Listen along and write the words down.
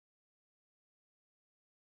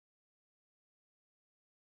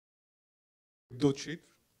Debdoot Sheet.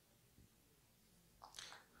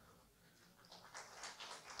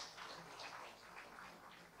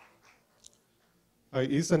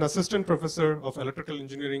 He's an assistant professor of electrical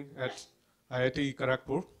engineering at IIT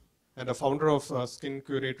Kharagpur and a founder of Skin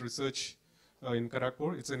Curate Research in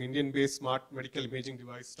Kharagpur. It's an Indian-based smart medical imaging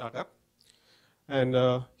device startup. And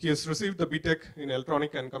he has received the BTech in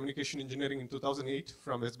Electronic and Communication Engineering in 2008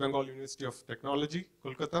 from West Bengal University of Technology,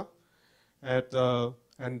 Kolkata,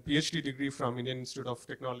 and PhD degree from Indian Institute of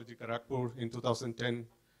Technology, Kharagpur in 2010.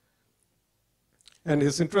 And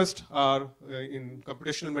his interests are in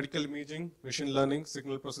computational medical imaging, machine learning,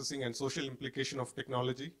 signal processing, and social implication of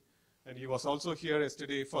technology. And he was also here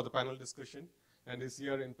yesterday for the panel discussion and is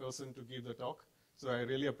here in person to give the talk. So I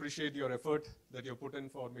really appreciate your effort that you put in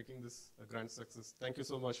for making this a grand success. Thank you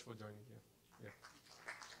so much for joining here.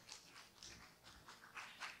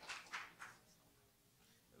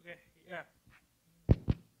 Okay, yeah.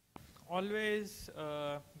 Always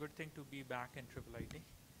a good thing to be back in IIT.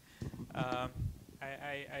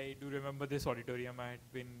 I do remember this auditorium. I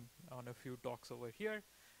had been on a few talks over here.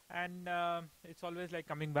 And it's always like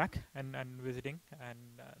coming back and visiting. And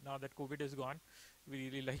now that COVID is gone, we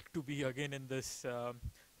really like to be again in this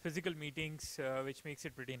physical meetings, which makes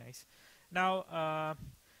it pretty nice. Now,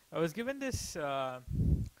 I was given this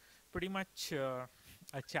pretty much a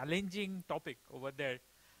challenging topic over there.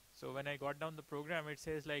 So when I got down the program, it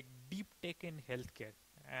says like deep tech in healthcare.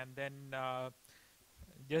 And then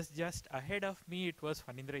just ahead of me, it was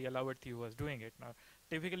Phanindra Yalavarthi who was doing it. Now,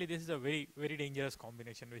 typically, this is a very, very dangerous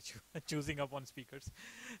combination which you are choosing upon speakers.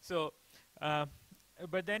 So,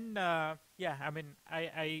 but then, yeah, I mean,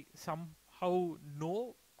 I somehow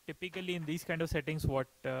know typically in these kind of settings what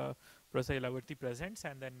Professor Yalavarthi presents,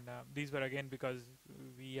 and then these were again because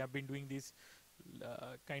we have been doing these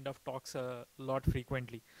kind of talks a lot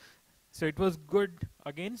frequently. So it was good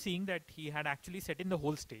again seeing that he had actually set in the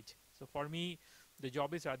whole stage. So for me, the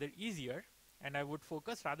job is rather easier, and I would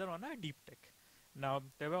focus rather on a deep tech. Now,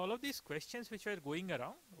 there were all of these questions which were going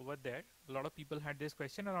around over there. A lot of people had this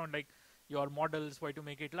question around like your models, why to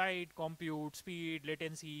make it light, compute, speed,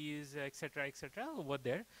 latencies, etc., over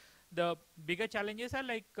there. The bigger challenges are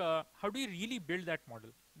like, how do you really build that model?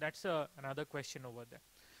 That's another question over there.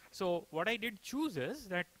 So what I did choose is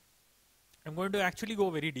that I'm going to actually go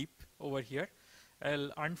very deep over here.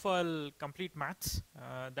 I'll unfurl complete maths.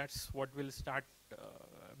 That's what will start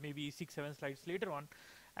maybe 6-7 slides later on.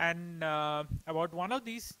 And about one of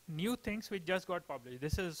these new things which just got published.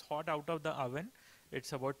 This is hot out of the oven.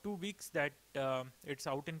 It's about 2 weeks that it's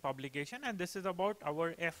out in publication. And this is about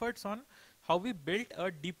our efforts on how we built a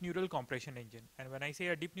deep neural compression engine. And when I say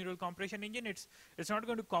a deep neural compression engine, it's not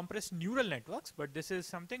going to compress neural networks, but this is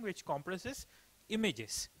something which compresses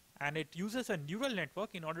images. And it uses a neural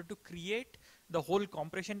network in order to create the whole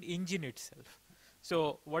compression engine itself.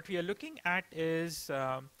 So what we are looking at is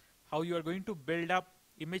how you are going to build up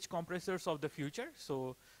image compressors of the future.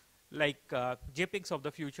 So like JPEGs of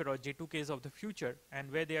the future or J2Ks of the future,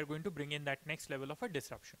 and where they are going to bring in that next level of a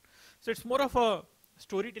disruption. So it's more of a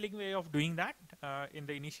storytelling way of doing that in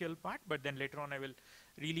the initial part, but then later on I will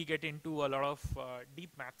really get into a lot of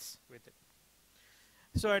deep maths with it.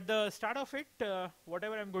 So at the start of it,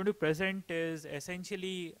 whatever I'm going to present is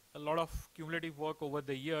essentially a lot of cumulative work over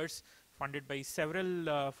the years funded by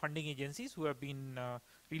several funding agencies who have been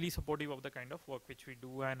really supportive of the kind of work which we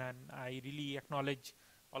do, and I really acknowledge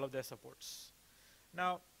all of their supports.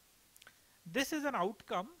 Now, this is an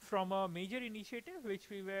outcome from a major initiative which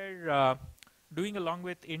we were doing along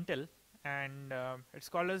with Intel, and it's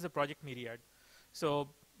called as the Project Myriad. So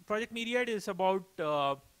Project Myriad is about,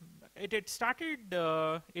 it started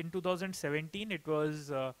in 2017. It was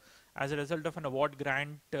as a result of an award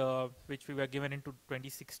grant which we were given in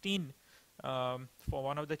 2016 for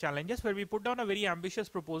one of the challenges, where we put down a very ambitious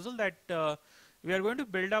proposal that we are going to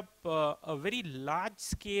build up a very large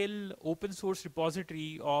scale open source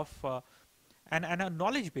repository of and a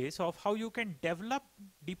knowledge base of how you can develop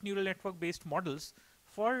deep neural network based models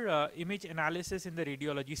for image analysis in the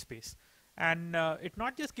radiology space. And it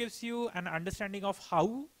not just gives you an understanding of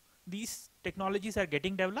how these technologies are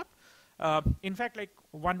getting developed. In fact, like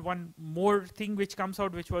one more thing which comes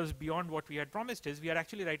out which was beyond what we had promised is we are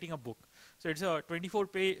actually writing a book. So it's a 24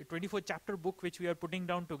 chapter book which we are putting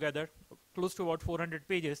down together, close to about 400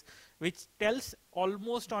 pages, which tells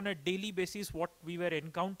almost on a daily basis what we were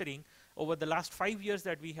encountering over the last 5 years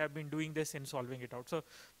that we have been doing this in solving it out. So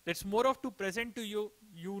that's more of to present to you,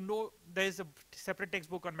 there's a separate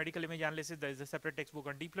textbook on medical image analysis, there is a separate textbook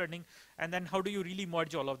on deep learning, and then how do you really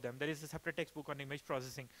merge all of them? There is a separate textbook on image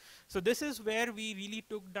processing. So this is where we really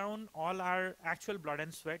took down all our actual blood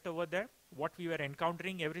and sweat over there, what we were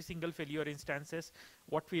encountering, every single failure instances,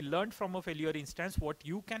 what we learned from a failure instance, what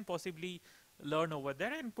you can possibly learn over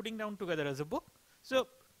there, and putting down together as a book. So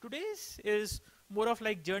today's is more of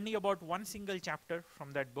like journey about one single chapter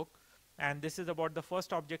from that book. And this is about the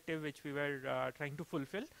first objective which we were trying to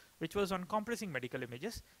fulfill, which was on compressing medical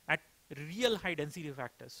images at real high density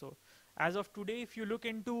factors. So as of today, if you look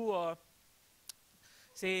into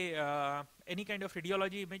say any kind of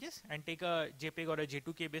radiology images and take a JPEG or a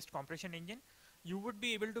J2K based compression engine, you would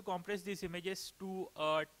be able to compress these images to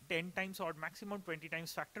a 10 times or maximum 20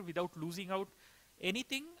 times factor without losing out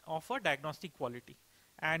anything of a diagnostic quality.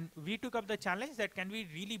 And we took up the challenge that can we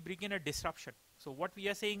really bring in a disruption. So what we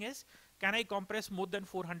are saying is, can I compress more than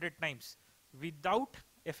 400 times without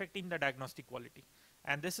affecting the diagnostic quality?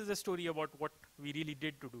 And this is a story about what we really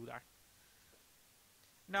did to do that.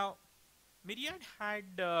 Now, Myriad had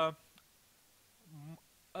a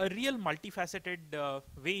real multifaceted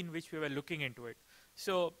way in which we were looking into it.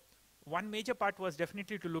 So one major part was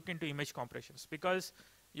definitely to look into image compressions, because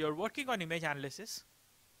you're working on image analysis.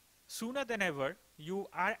 Sooner than ever, you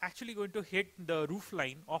are actually going to hit the roof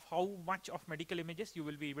line of how much of medical images you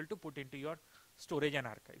will be able to put into your storage and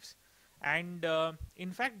archives. And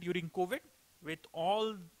in fact, during COVID, with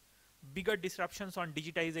all bigger disruptions on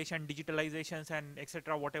digitization, digitalizations, and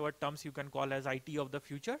etc., whatever terms you can call as IT of the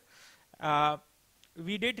future,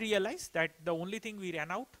 we did realize that the only thing we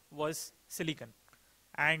ran out was silicon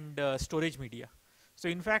and storage media. So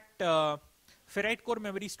in fact, ferrite core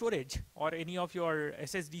memory storage or any of your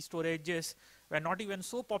SSD storages were not even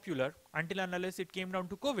so popular until and unless it came down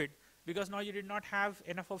to COVID, because now you did not have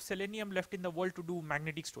enough of selenium left in the world to do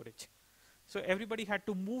magnetic storage. So everybody had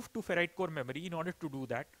to move to ferrite core memory in order to do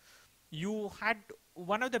that. You had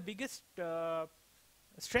one of the biggest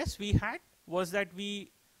stress we had was that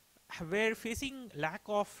we were facing lack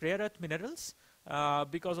of rare earth minerals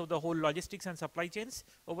because of the whole logistics and supply chains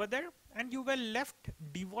over there, and you were left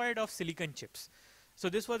devoid of silicon chips. So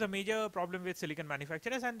this was a major problem with silicon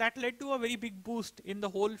manufacturers, and that led to a very big boost in the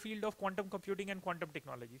whole field of quantum computing and quantum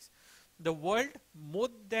technologies. The world, more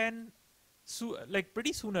than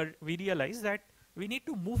pretty sooner, we realized that we need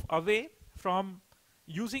to move away from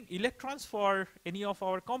using electrons for any of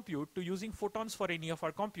our compute to using photons for any of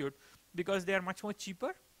our compute, because they are much more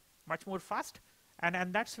cheaper, much more fast,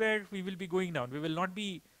 and that's where we will be going down. We will not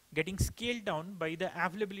be getting scaled down by the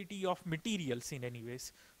availability of materials in any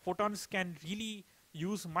ways. Photons can really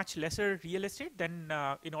use much lesser real estate than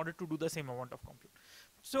in order to do the same amount of compute.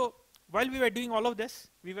 So while we were doing all of this,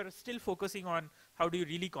 we were still focusing on how do you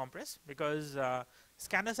really compress, because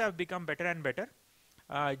scanners have become better and better.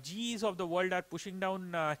 GEs of the world are pushing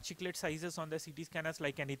down chiclet sizes on the CT scanners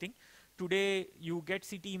like anything. Today, you get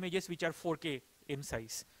CT images which are 4K in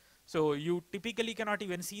size. So you typically cannot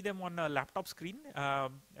even see them on a laptop screen. I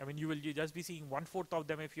mean, you will just be seeing 1/4 of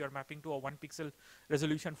them if you are mapping to a 1 pixel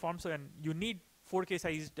resolution form. So and you need 4K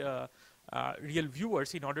sized real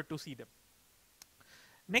viewers in order to see them.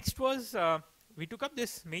 Next was we took up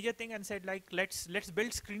this major thing and said, like, let's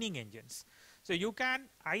build screening engines. So you can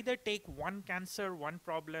either take one cancer, one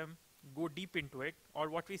problem, go deep into it, or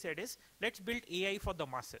what we said is, let's build AI for the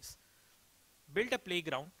masses. Build a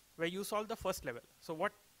playground where you solve the first level. So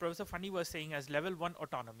what Professor Funny was saying as level 1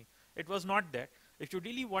 autonomy, it was not there. If you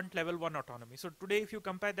really want level 1 autonomy, so today if you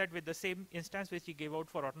compare that with the same instance which he gave out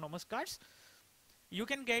for autonomous cars, you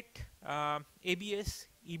can get ABS,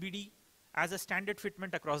 EBD as a standard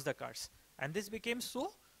fitment across the cars. And this became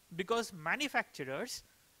so because manufacturers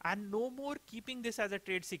are no more keeping this as a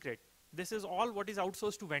trade secret. This is all what is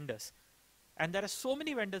outsourced to vendors. And there are so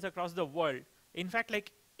many vendors across the world. In fact,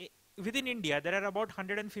 like within India, there are about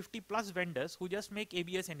 150 plus vendors who just make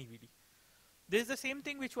ABS and EBD. This is the same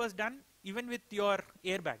thing which was done even with your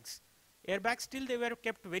airbags. Airbags still they were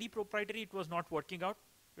kept very proprietary. It was not working out.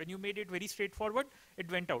 When you made it very straightforward, it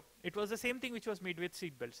went out. It was the same thing which was made with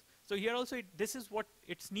seat belts. So here also, this is what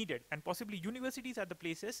it's needed. And possibly universities are the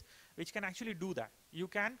places which can actually do that. You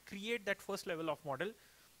can create that first level of model,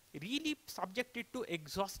 really subject it to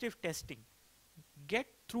exhaustive testing, get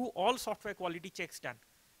through all software quality checks done,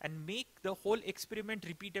 and make the whole experiment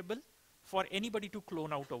repeatable for anybody to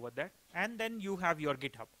clone out over there. And then you have your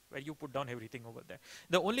GitHub where you put down everything over there.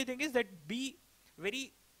 The only thing is that be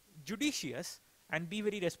very judicious and be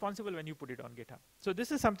very responsible when you put it on GitHub. So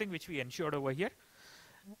this is something which we ensured over here.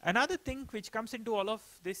 Another thing which comes into all of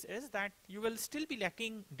this is that you will still be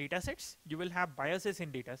lacking data sets. You will have biases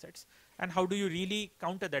in data sets. And how do you really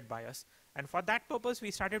counter that bias? And for that purpose,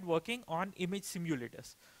 we started working on image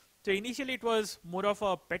simulators. So initially, it was more of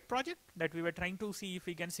a pet project that we were trying to see if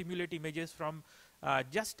we can simulate images from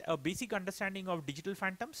just a basic understanding of digital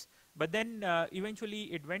phantoms. But then eventually,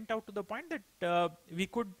 it went out to the point that we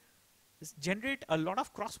could generate a lot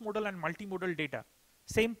of cross-modal and multimodal data.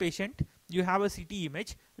 Same patient, you have a CT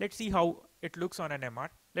image. Let's see how it looks on an MR.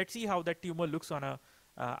 Let's see how that tumor looks on a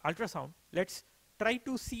ultrasound. Let's try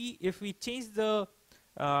to see if we change the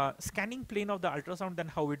scanning plane of the ultrasound, then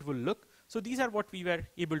how it will look. So these are what we were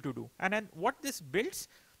able to do. And then what this builds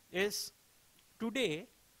is, today,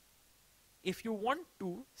 if you want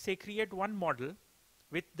to, say, create one model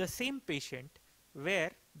with the same patient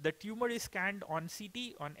where the tumor is scanned on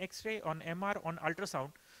CT, on X-ray, on MR, on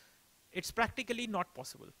ultrasound, it's practically not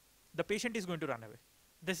possible. The patient is going to run away.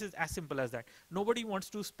 This is as simple as that. Nobody wants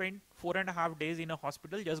to spend 4.5 days in a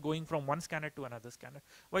hospital just going from one scanner to another scanner.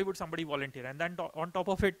 Why would somebody volunteer? And then on top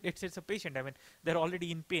of it, it's a patient. I mean, they're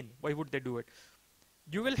already in pain. Why would they do it?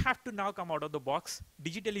 You will have to now come out of the box,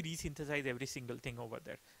 digitally resynthesize every single thing over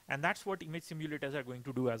there. And that's what image simulators are going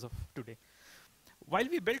to do as of today. While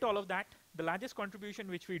we built all of that, the largest contribution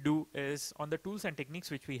which we do is on the tools and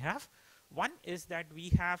techniques which we have. One is that we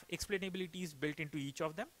have explainabilities built into each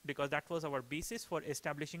of them, because that was our basis for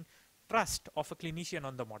establishing trust of a clinician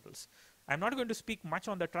on the models. I'm not going to speak much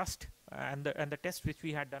on the trust and the test which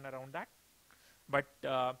we had done around that, but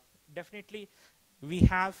definitely we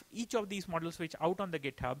have each of these models which out on the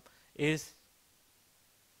GitHub is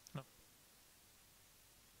no.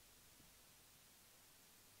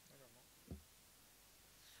 I don't know.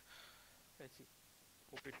 Let's see.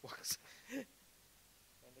 Hope it works. And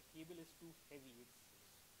the cable is too heavy, it's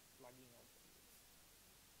plugging out.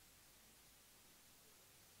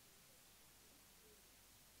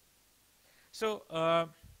 So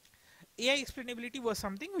AI explainability was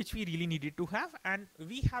something which we really needed to have, and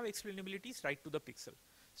we have explainabilities right to the pixel.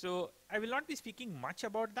 So I will not be speaking much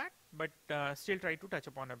about that, but still try to touch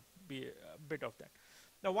upon a bit of that.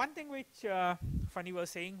 Now, one thing which Funny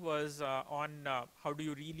was saying was on how do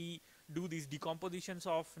you really do these decompositions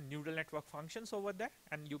of neural network functions over there,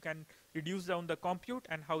 and you can reduce down the compute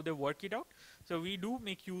and how they work it out. So we do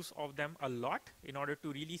make use of them a lot in order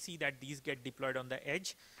to really see that these get deployed on the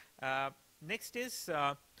edge. Next is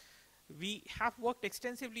we have worked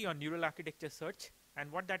extensively on neural architecture search,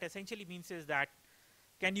 and what that essentially means is that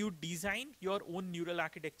can you design your own neural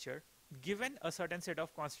architecture given a certain set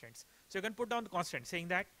of constraints. So you can put down the constraint saying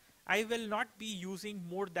that I will not be using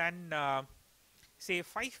more than say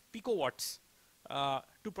 5 picowatts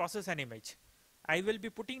to process an image. I will be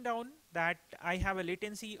putting down that I have a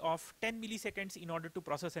latency of 10 milliseconds in order to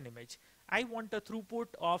process an image. I want a throughput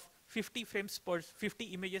of 50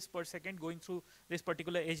 images per second going through this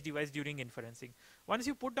particular edge device during inferencing. Once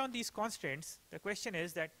you put down these constraints, the question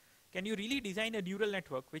is that can you really design a neural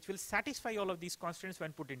network which will satisfy all of these constraints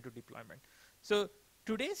when put into deployment? So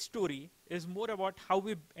today's story is more about how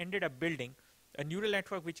we ended up building a neural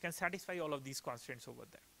network which can satisfy all of these constraints over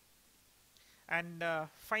there. And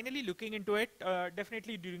finally, looking into it,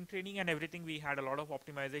 definitely during training and everything, we had a lot of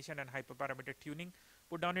optimization and hyperparameter tuning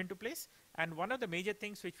put down into place. And one of the major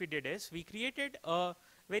things which we did is we created a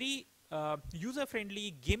very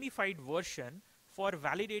user-friendly gamified version for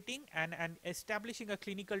validating and establishing a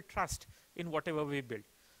clinical trust in whatever we build.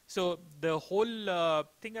 So the whole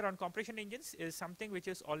thing around compression engines is something which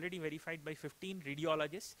is already verified by 15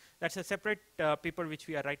 radiologists. That's a separate paper which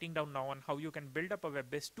we are writing down now on how you can build up a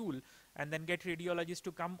web-based tool and then get radiologists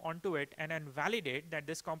to come onto it and then validate that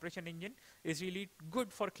this compression engine is really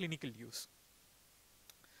good for clinical use.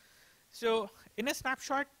 So in a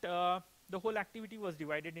snapshot, the whole activity was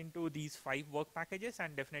divided into these 5 work packages,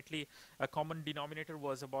 and definitely a common denominator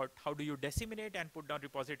was about how do you disseminate and put down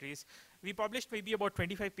repositories. We published maybe about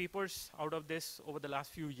 25 papers out of this over the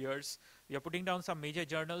last few years. We are putting down some major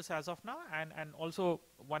journals as of now, and also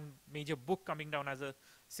one major book coming down as a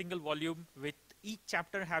single volume with each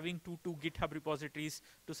chapter having two GitHub repositories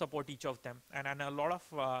to support each of them, and a lot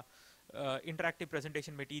of interactive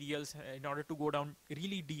presentation materials in order to go down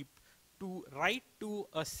really deep to write to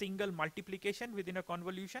a single multiplication within a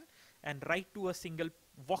convolution and write to a single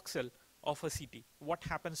voxel of a CT. What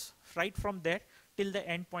happens right from there till the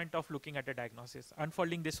end point of looking at a diagnosis,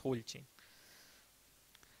 unfolding this whole chain.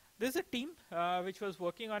 This is a team which was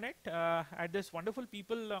working on it. At this wonderful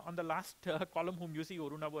people on the last column whom you see,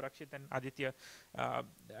 Orunabo, Rakshit and Aditya.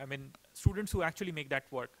 I mean, students who actually make that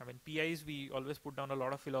work. I mean, PIs, we always put down a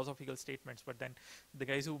lot of philosophical statements, but then the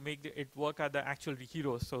guys who make it work are the actual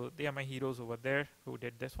heroes. So they are my heroes over there who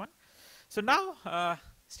did this one. So now,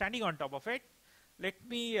 standing on top of it, let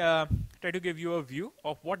me try to give you a view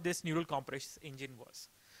of what this neural compression engine was.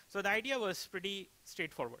 So the idea was pretty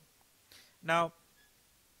straightforward. Now,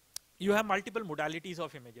 you have multiple modalities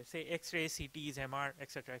of images, say X-ray, CTs, MR,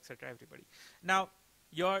 etc., everybody. Now,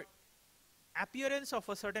 your appearance of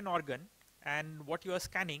a certain organ and what you are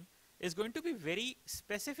scanning is going to be very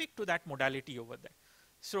specific to that modality over there.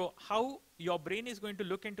 So how your brain is going to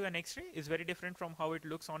look into an X-ray is very different from how it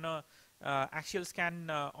looks on a axial scan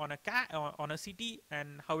on a CT,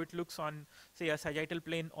 and how it looks on, say, a sagittal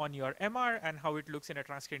plane on your MR, and how it looks in a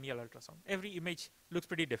transcranial ultrasound. Every image looks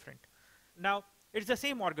pretty different. Now, it's the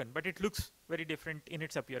same organ, but it looks very different in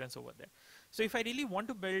its appearance over there. So if I really want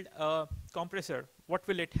to build a compressor, what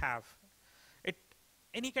will it have?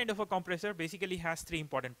 Any kind of a compressor basically has three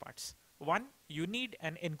important parts. One, you need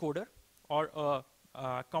an encoder or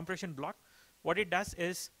a compression block. What it does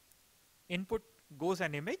is input goes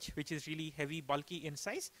an image, which is really heavy, bulky in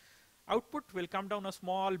size. Output will come down a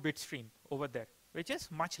small bit stream over there, which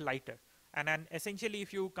is much lighter. And then essentially,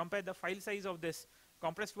 if you compare the file size of this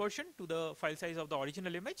compressed version to the file size of the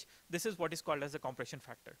original image, this is what is called as the compression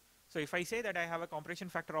factor. So if I say that I have a compression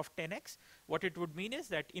factor of 10x, what it would mean is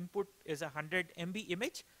that input is a 100 MB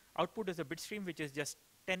image, output is a bit stream which is just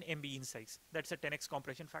 10 MB in size. That's a 10x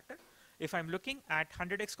compression factor. If I'm looking at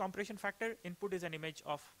 100x compression factor, input is an image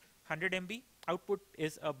of 100 MB, output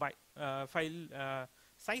is a file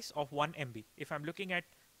size of 1 MB. If I'm looking at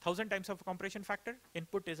 1000 times of compression factor,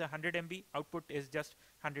 input is 100 MB, output is just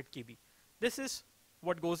 100 KB. This is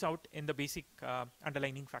what goes out in the basic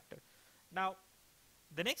underlining factor. Now,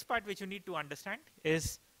 the next part which you need to understand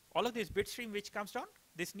is all of this bit stream which comes down,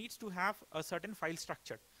 this needs to have a certain file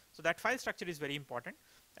structure. So that file structure is very important.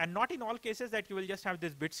 And not in all cases that you will just have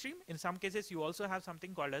this bit stream. In some cases, you also have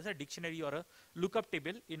something called as a dictionary or a lookup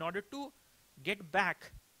table in order to get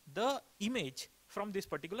back the image from this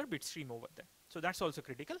particular bit stream over there. So that's also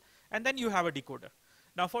critical. And then you have a decoder.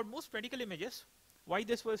 Now, for most medical images, why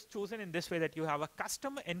this was chosen in this way, that you have a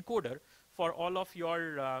custom encoder for all of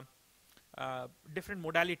your different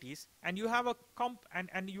modalities, and you have a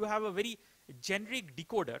and you have a very generic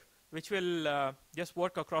decoder which will just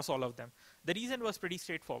work across all of them. The reason was pretty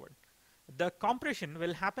straightforward. The compression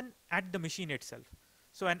will happen at the machine itself.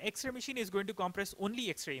 So an X-ray machine is going to compress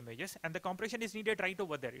only X-ray images, and the compression is needed right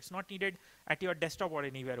over there. It's not needed at your desktop or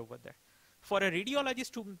anywhere over there. For a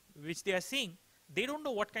radiologist to which they are seeing, they don't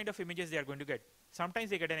know what kind of images they are going to get. Sometimes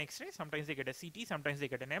they get an X-ray, sometimes they get a CT, sometimes they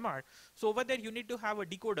get an MR. So over there, you need to have a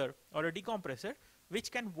decoder or a decompressor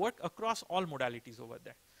which can work across all modalities over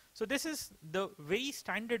there. So this is the very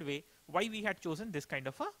standard way why we had chosen this kind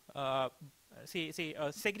of a, say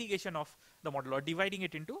a segregation of the model, or dividing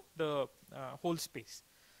it into the whole space.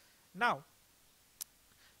 Now,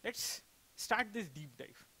 let's start this deep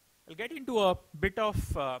dive. I'll get into a bit of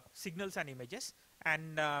signals and images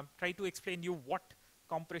and try to explain you what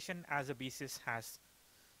compression as a basis has.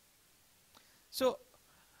 So,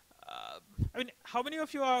 I mean, how many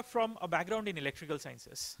of you are from a background in electrical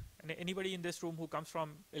sciences? And anybody in this room who comes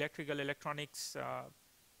from electrical, electronics,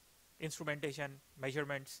 instrumentation,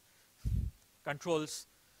 measurements, controls?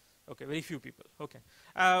 Okay, very few people. Okay.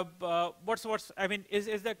 I mean,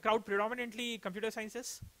 is the crowd predominantly computer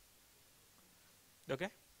sciences? Okay.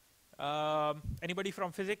 Anybody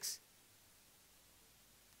from physics?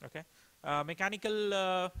 Okay. Mechanical,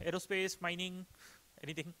 aerospace, mining,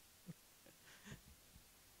 anything?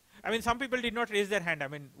 I mean, some people did not raise their hand. I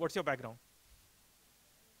mean, what's your background?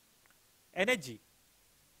 Energy.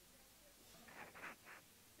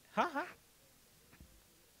 Huh?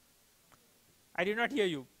 I did not hear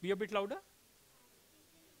you. Be a bit louder.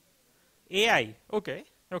 AI. Okay.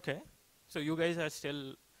 Okay. So you guys are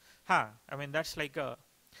still, I mean, that's like a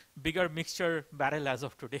bigger mixture barrel as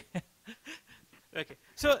of today. Okay.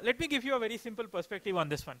 So let me give you a very simple perspective on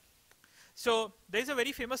this one. So there is a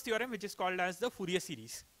very famous theorem which is called as the Fourier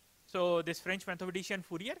series. So this French mathematician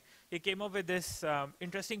Fourier, he came up with this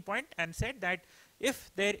interesting point and said that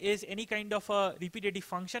if there is any kind of a repetitive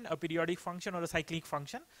function, a periodic function or a cyclic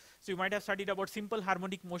function, so you might have studied about simple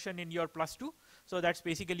harmonic motion in your +2. So that's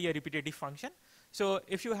basically a repetitive function. So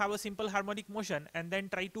if you have a simple harmonic motion and then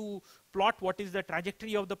try to plot what is the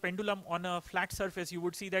trajectory of the pendulum on a flat surface, you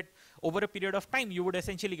would see that over a period of time, you would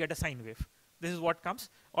essentially get a sine wave. This is what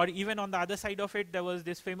comes. Or even on the other side of it, there was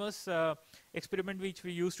this famous experiment which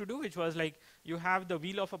we used to do, which was like you have the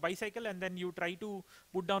wheel of a bicycle and then you try to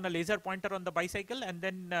put down a laser pointer on the bicycle and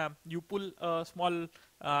then you pull a small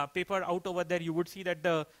paper out over there. You would see that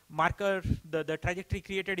the marker, the trajectory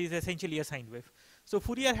created is essentially a sine wave. So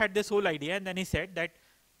Fourier had this whole idea, and then he said that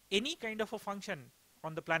any kind of a function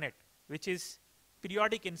on the planet which is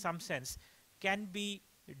periodic in some sense can be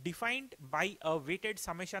defined by a weighted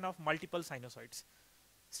summation of multiple sinusoids.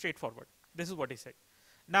 Straightforward. This is what he said.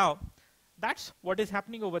 Now, that's what is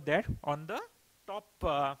happening over there on the top. Do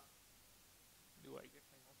I get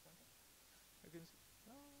my mouse pointer? I can see.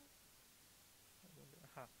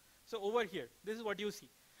 So over here, this is what you see.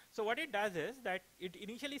 So what it does is that it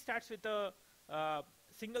initially starts with a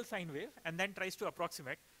single sine wave and then tries to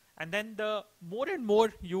approximate. And then the more and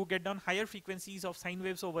more you get down higher frequencies of sine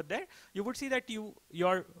waves over there, you would see that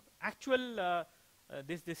your actual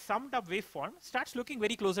this summed up waveform starts looking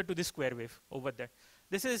very closer to this square wave over there.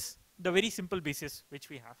 This is the very simple basis which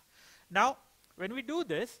we have. Now, when we do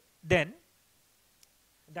this, then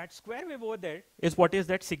that square wave over there is what is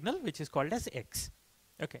that signal which is called as x.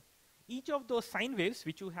 Okay. Each of those sine waves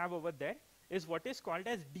which you have over there is what is called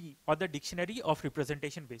as D, or the dictionary of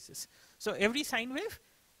representation basis. So every sine wave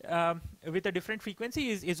with a different frequency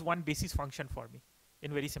is one basis function for me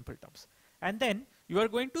in very simple terms. And then you are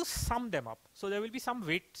going to sum them up. So there will be some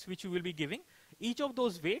weights which you will be giving. Each of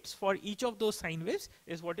those weights for each of those sine waves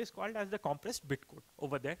is what is called as the compressed bit code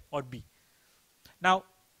over there, or B. Now,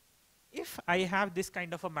 if I have this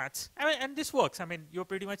kind of a maths, and this works, I mean, you're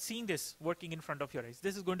pretty much seeing this working in front of your eyes.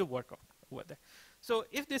 This is going to work out over there. So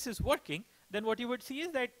if this is working, then what you would see is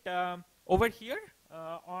that over here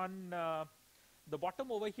on the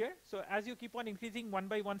bottom over here, so as you keep on increasing one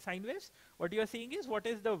by one sine waves, what you are seeing is what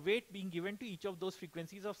is the weight being given to each of those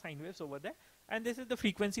frequencies of sine waves over there. And this is the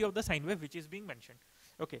frequency of the sine wave which is being mentioned.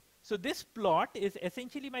 Okay, so this plot is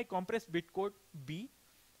essentially my compressed bit code B,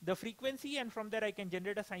 the frequency, and from there I can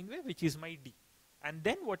generate a sine wave which is my D. And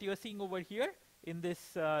then what you are seeing over here in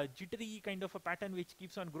this jittery kind of a pattern which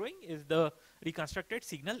keeps on growing is the reconstructed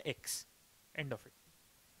signal X, end of it.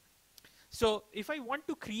 So if I want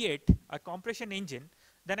to create a compression engine,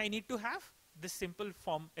 then I need to have this simple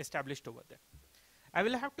form established over there. I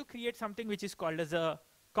will have to create something which is called as a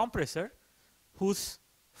compressor, whose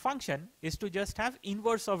function is to just have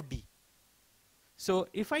inverse of D. So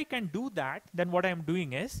if I can do that, then what I am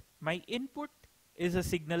doing is my input is a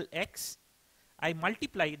signal X. I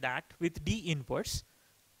multiply that with D inverse,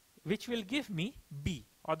 which will give me B,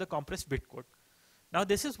 or the compressed bit code. Now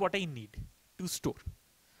this is what I need to store.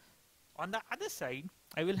 On the other side,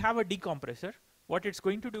 I will have a decompressor. What it's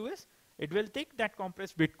going to do is, it will take that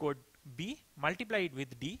compressed bit code B, multiply it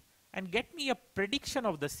with D, and get me a prediction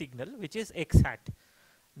of the signal, which is X hat.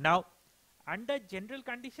 Now, under general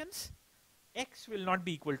conditions, X will not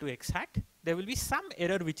be equal to X hat. There will be some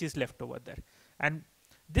error which is left over there. And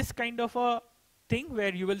this kind of a thing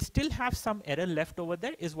where you will still have some error left over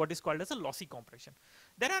there is what is called as a lossy compression.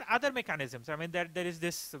 There are other mechanisms. I mean, there is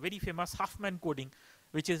this very famous Huffman coding,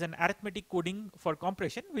 which is an arithmetic coding for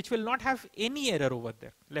compression, which will not have any error over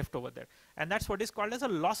there, left over there. And that's what is called as a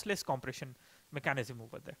lossless compression mechanism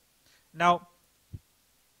over there. Now,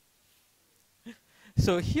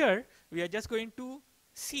 so here we are just going to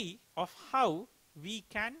see of how we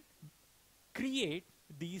can create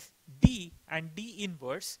these D and D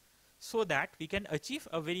inverse so that we can achieve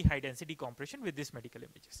a very high density compression with these medical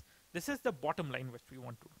images. This is the bottom line which we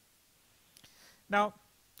want to do. Now,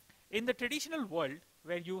 in the traditional world,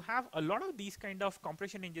 where you have a lot of these kind of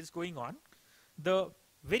compression engines going on, the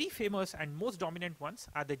very famous and most dominant ones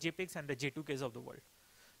are the JPEGs and the J2Ks of the world.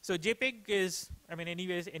 So JPEG is, I mean,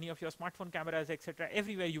 anyways, any of your smartphone cameras, etc.,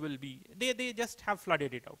 everywhere you will be, they just have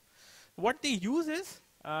flooded it out. What they use is,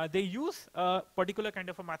 they use a particular kind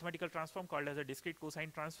of a mathematical transform called as a discrete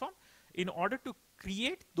cosine transform in order to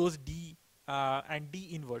create those D and D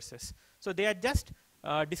inverses. So they are just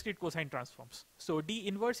discrete cosine transforms. So D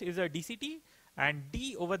inverse is a DCT, and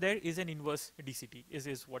D over there is an inverse DCT,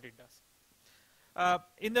 is what it does.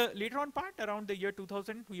 In the later on part, around the year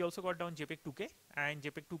 2000, we also got down JPEG 2K, and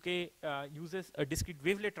JPEG 2K uses a discrete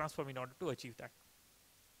wavelet transform in order to achieve that.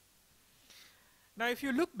 Now, if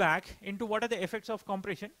you look back into what are the effects of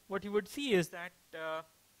compression, what you would see is that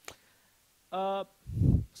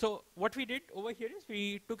So what we did over here is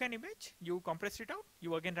we took an image, you compressed it out,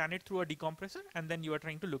 you again ran it through a decompressor, and then you are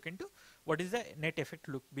trying to look into what is the net effect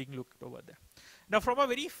being looked over there. Now from a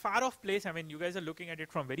very far off place, I mean you guys are looking at it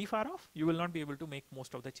from very far off, you will not be able to make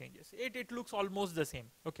most of the changes. It looks almost the same,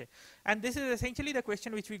 okay. And this is essentially the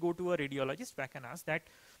question which we go to a radiologist back and ask that,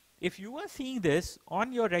 if you are seeing this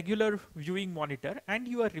on your regular viewing monitor and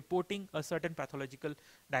you are reporting a certain pathological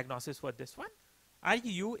diagnosis for this one, are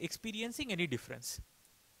you experiencing any difference?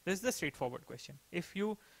 This is the straightforward question. If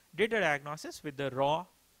you did a diagnosis with the raw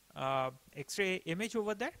X-ray image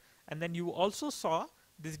over there, and then you also saw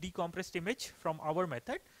this decompressed image from our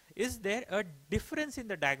method, is there a difference in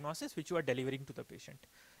the diagnosis which you are delivering to the patient?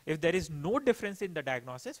 If there is no difference in the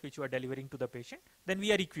diagnosis which you are delivering to the patient, then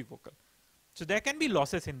we are equivocal. So there can be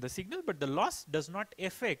losses in the signal, but the loss does not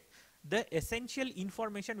affect the essential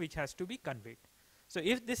information which has to be conveyed. So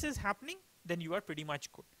if this is happening, then you are pretty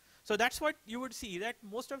much good. So that's what you would see, that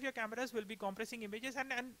most of your cameras will be compressing images,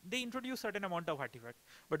 and they introduce certain amount of artifact.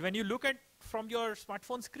 But when you look at from your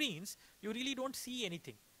smartphone screens, you really don't see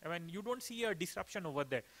anything. I mean, you don't see a disruption over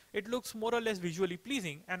there. It looks more or less visually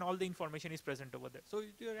pleasing, and all the information is present over there. So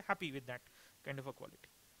you're happy with that kind of a quality.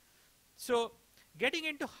 So getting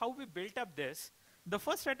into how we built up this, the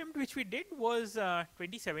first attempt which we did was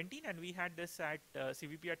 2017, and we had this at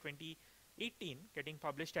CVPR 2018 getting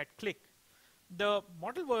published at Click. The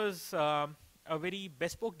model was a very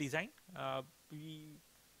bespoke design. We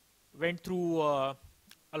went through a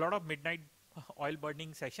lot of midnight oil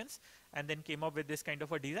burning sessions and then came up with this kind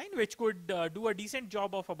of a design which could do a decent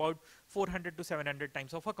job of about 400 to 700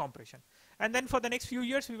 times of a compression. And then for the next few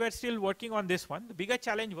years we were still working on this one. The bigger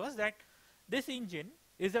challenge was that this engine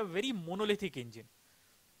is a very monolithic engine.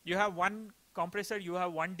 You have one compressor, you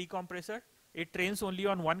have one decompressor. It trains only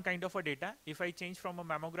on one kind of a data. If I change from a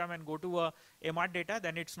mammogram and go to a MR data,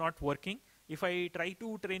 then it's not working. If I try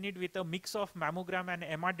to train it with a mix of mammogram and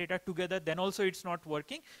MR data together, then also it's not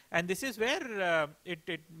working. And this is where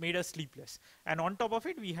it made us sleepless. And on top of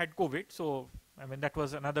it, we had COVID. So, I mean, that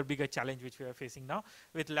was another bigger challenge which we are facing now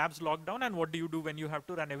with labs locked down. And what do you do when you have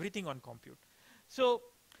to run everything on compute? So,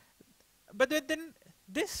 but then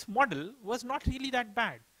this model was not really that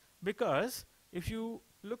bad, because if you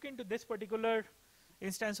look into this particular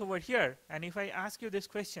instance over here, and if I ask you this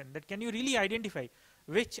question, that can you really identify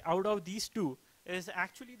which out of these two is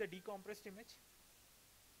actually the decompressed image?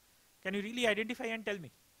 Can you really identify and tell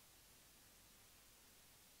me?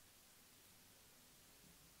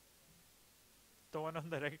 The one on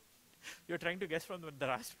the right. You're trying to guess from the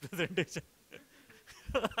last presentation.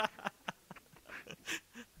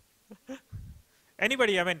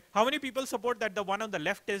 Anybody, I mean, how many people support that the one on the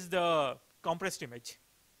left is the compressed image?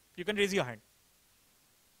 You can raise your hand.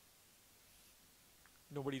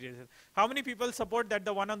 Nobody raises. How many people support that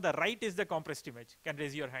the one on the right is the compressed image? Can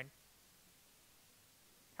raise your hand.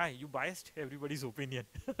 Hi, you biased everybody's opinion.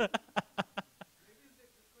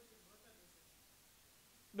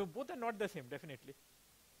 No, both are not the same, definitely.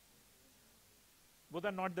 Both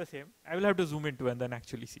are not the same. I will have to zoom into and then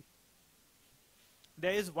actually see.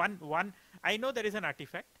 There is one, I know there is an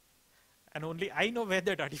artifact, and only I know where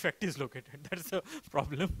that artifact is located. That's the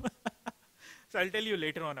problem. So I'll tell you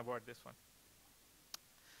later on about this one.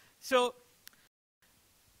 So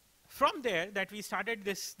from there that we started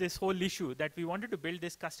this whole issue that we wanted to build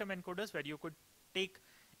this custom encoders where you could take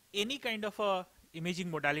any kind of a imaging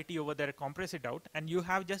modality over there, compress it out, and you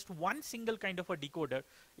have just one single kind of a decoder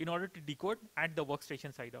in order to decode at the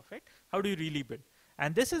workstation side of it. How do you really build?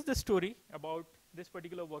 And this is the story about this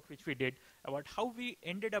particular work which we did, about how we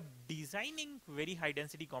ended up designing very high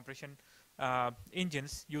density compression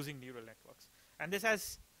engines using neural networks. And this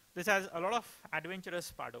has a lot of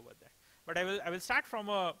adventurous part over there. But I will start from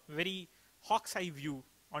a very hawk's eye view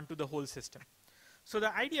onto the whole system. So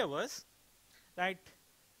the idea was that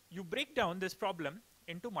you break down this problem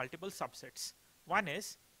into multiple subsets. One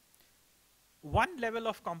is one level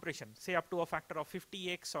of compression, say up to a factor of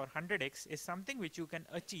 50x or 100x, is something which you can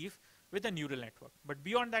achieve with a neural network. But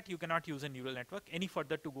beyond that, you cannot use a neural network any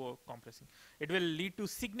further to go compressing. It will lead to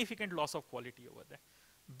significant loss of quality over there.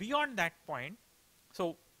 Beyond that point,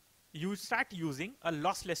 so you start using a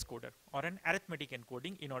lossless coder or an arithmetic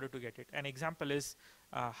encoding in order to get it. An example is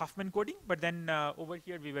Huffman coding, but then over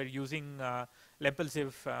here we were using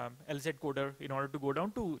Lempel-Ziv LZ coder in order to go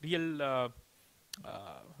down to real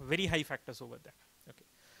very high factors over there. Okay.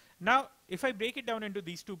 Now, if I break it down into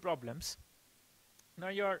these two problems, now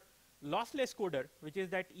your lossless coder, which is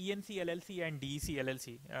that ENC LLC and DEC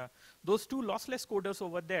LLC, those two lossless coders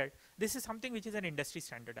over there, this is something which is an industry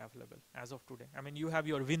standard available as of today. I mean, you have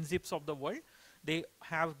your WinZips of the world. They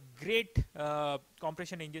have great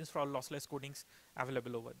compression engines for lossless codings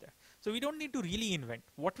available over there. So we don't need to really invent.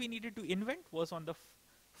 What we needed to invent was on the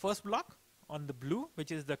first block, on the blue,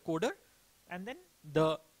 which is the coder, and then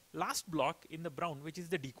the last block in the brown, which is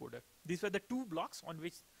the decoder. These were the two blocks on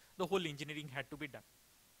which the whole engineering had to be done.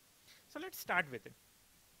 So let's start with it.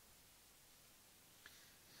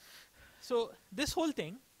 So this whole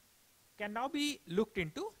thing can now be looked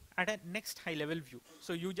into at a next high level view.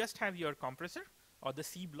 So you just have your compressor or the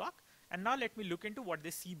C block, and now let me look into what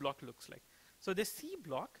this C block looks like. So this C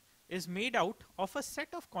block is made out of a set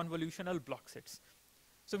of convolutional block sets.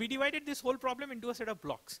 So we divided this whole problem into a set of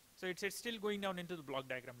blocks. So it's still going down into the block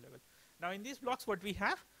diagram level. Now in these blocks, what we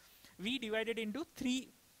have, we divided into three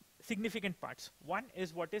significant parts. One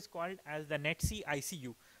is what is called as the NetC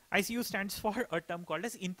ICU. ICU stands for a term called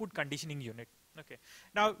as input conditioning unit. Okay.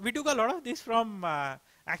 Now we took a lot of this from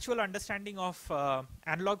actual understanding of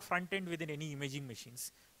analog front end within any imaging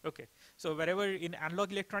machines. Okay. So wherever in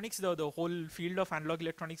analog electronics, the whole field of analog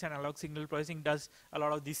electronics and analog signal processing does a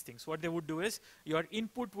lot of these things. What they would do is your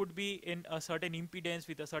input would be in a certain impedance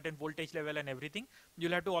with a certain voltage level and everything.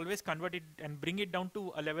 You'll have to always convert it and bring it down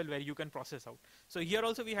to a level where you can process out. So here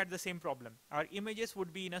also we had the same problem. Our images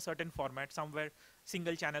would be in a certain format, somewhere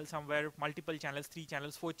single channel, somewhere multiple channels, 3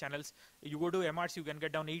 channels, 4 channels. You go to MRs, you can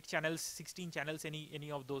get down 8 channels, 16 channels,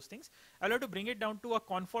 any of those things. I'll have to bring it down to a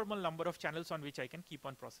conformal number of channels on which I can keep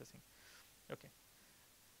on processing. Okay.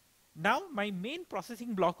 Now my main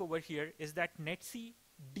processing block over here is that NetC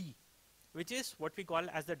D, which is what we call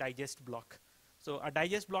as the digest block. So a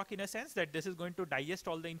digest block in a sense that this is going to digest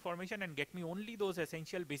all the information and get me only those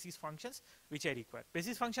essential basis functions which I require.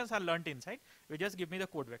 Basis functions are learnt inside, which just give me the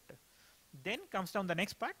code vector. Then comes down the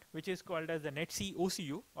next part, which is called as the NetC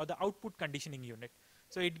OCU, or the output conditioning unit.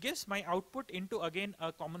 So it gives my output into again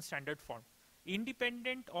a common standard form.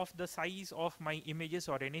 Independent of the size of my images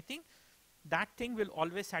or anything, that thing will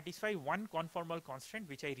always satisfy one conformal constant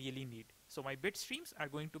which I really need. So my bit streams are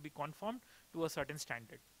going to be conformed to a certain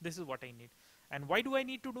standard. This is what I need. And why do I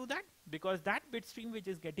need to do that? Because that bit stream which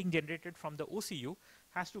is getting generated from the OCU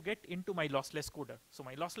has to get into my lossless coder. So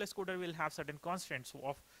my lossless coder will have certain constants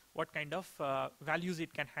of what kind of values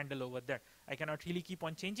it can handle over there. I cannot really keep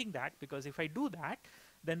on changing that, because if I do that,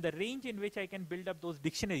 then the range in which I can build up those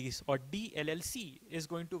dictionaries or DLLC is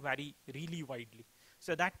going to vary really widely.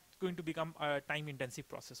 So that's going to become a time intensive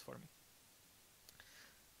process for me.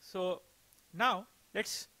 So now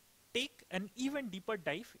let's take an even deeper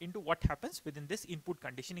dive into what happens within this input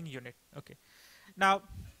conditioning unit. Okay. Now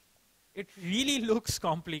it really looks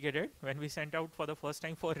complicated when we sent out for the first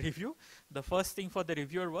time for review. The first thing for the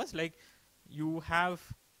reviewer was like, you have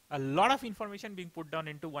a lot of information being put down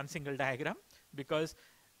into one single diagram, because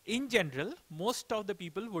in general, most of the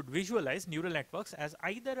people would visualize neural networks as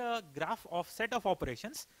either a graph of set of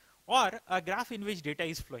operations or a graph in which data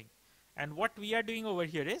is flowing. And what we are doing over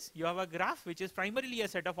here is, you have a graph which is primarily a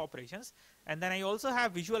set of operations, and then I also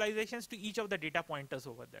have visualizations to each of the data pointers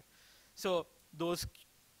over there. So those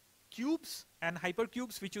cubes and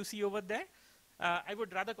hypercubes which you see over there, I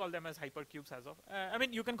would rather call them as hypercubes as of, I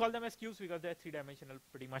mean, you can call them as cubes because they're 3-dimensional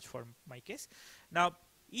pretty much for my case. Now,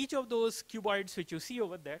 each of those cuboids which you see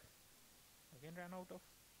over there, again ran out of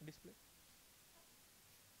display.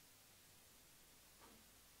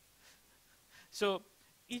 So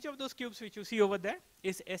each of those cubes which you see over there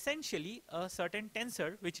is essentially a certain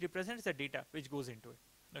tensor which represents the data which goes into it.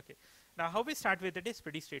 Okay. Now how we start with it is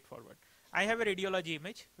pretty straightforward. I have a radiology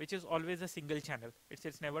image which is always a single channel.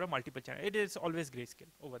 It's never a multiple channel. It is always grayscale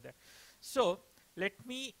over there. So let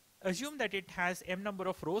me assume that it has m number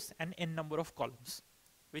of rows and n number of columns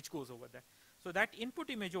which goes over there. So that input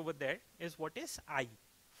image over there is what is I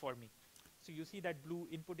for me. So you see that blue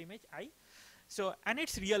input image I. So, and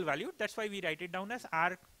it's real valued. That's why we write it down as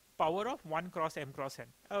R power of 1 cross m cross n,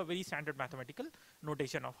 a very standard mathematical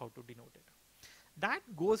notation of how to denote it. That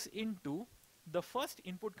goes into the first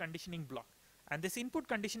input conditioning block. And this input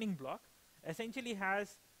conditioning block essentially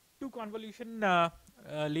has two convolution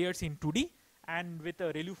layers in 2D and with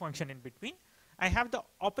a ReLU function in between. I have the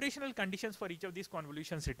operational conditions for each of these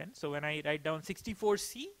convolutions written. So when I write down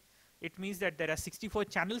 64C, it means that there are 64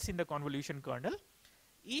 channels in the convolution kernel.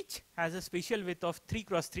 Each has a spatial width of 3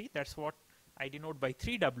 cross 3. That's what I denote by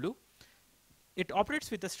 3W. It operates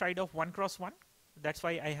with a stride of 1 cross 1. That's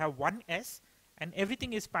why I have 1S. And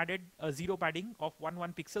everything is padded, 0 padding of 1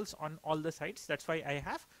 pixels on all the sides. That's why I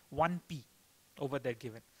have 1P over there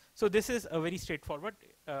given. So this is a very straightforward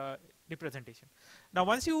representation. Now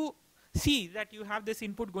once you see that you have this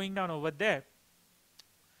input going down over there,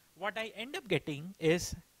 what I end up getting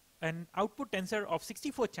is an output tensor of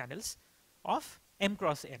 64 channels of m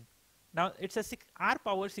cross n. Now it's a r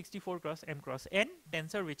power 64 cross m cross n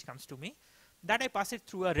tensor which comes to me, that I pass it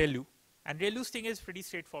through a ReLU. And ReLU's thing is pretty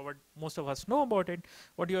straightforward. Most of us know about it.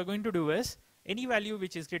 What you are going to do is any value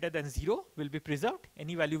which is greater than 0 will be preserved.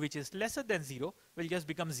 Any value which is lesser than 0 will just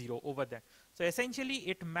become 0 over there. So essentially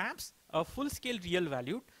it maps a full scale real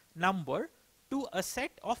valued number to a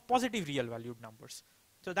set of positive real valued numbers.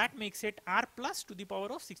 So that makes it r plus to the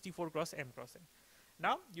power of 64 cross m cross n.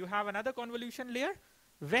 Now you have another convolution layer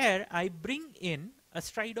where I bring in a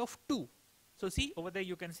stride of 2. So see over there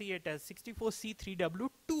you can see it as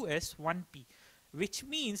 64C3W2S1P, which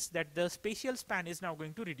means that the spatial span is now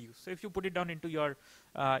going to reduce. So if you put it down into your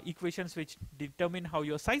equations which determine how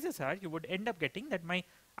your sizes are, you would end up getting that my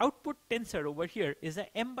output tensor over here is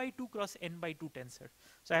a m by 2 cross n by 2 tensor.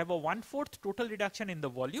 So I have a 1/4 total reduction in the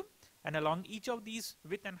volume, and along each of these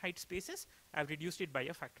width and height spaces I've reduced it by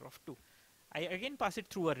a factor of 2. I again pass it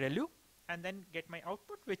through a ReLU and then get my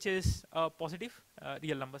output, which is a positive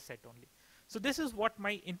real number set only. So this is what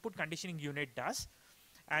my input conditioning unit does.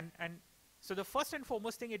 And so the first and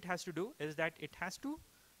foremost thing it has to do is that it has to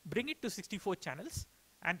bring it to 64 channels,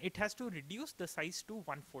 and it has to reduce the size to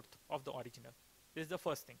 1/4 of the original. This is the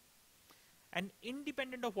first thing. And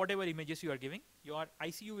independent of whatever images you are giving, your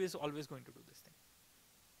ICU is always going to do this thing.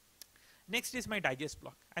 Next is my digest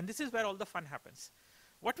block, and this is where all the fun happens.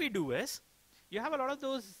 What we do is, you have a lot of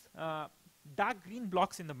those dark green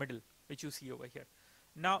blocks in the middle, which you see over here.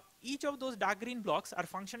 Now, each of those dark green blocks are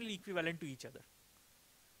functionally equivalent to each other.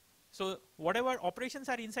 So whatever operations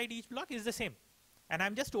are inside each block is the same. And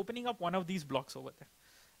I'm just opening up one of these blocks over there.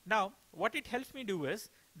 Now, what it helps me do is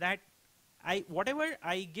that whatever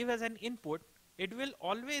I give as an input, it will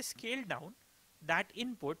always scale down that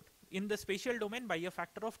input in the spatial domain by a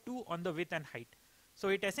factor of 2 on the width and height. So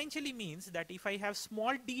it essentially means that if I have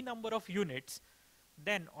small d number of units,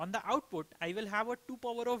 then on the output, I will have a 2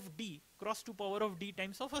 power of d cross 2 power of d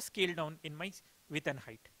times of a scale down in my width and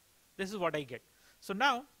height. This is what I get. So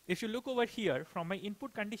now, if you look over here from my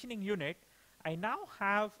input conditioning unit, I now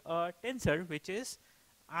have a tensor which is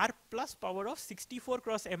r plus power of 64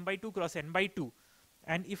 cross m by 2 cross n by 2.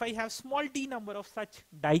 And if I have small d number of such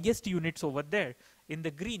digest units over there in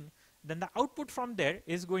the green, then the output from there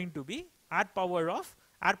is going to be r power of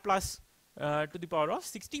r plus to the power of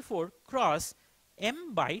 64 cross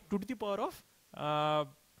m by 2 to the power of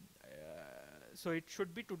so it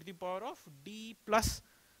should be 2 to the power of d plus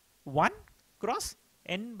 1 cross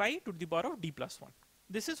n by 2 to the power of d plus 1.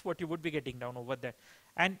 This is what you would be getting down over there.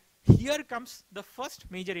 And here comes the first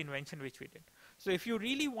major invention which we did. So if you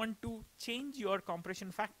really want to change your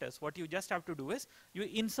compression factors, what you just have to do is you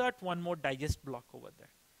insert one more digest block over there.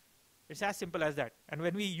 It's as simple as that. And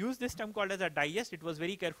when we use this term called as a digest, it was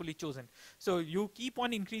very carefully chosen. So you keep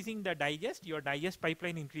on increasing the digest, your digest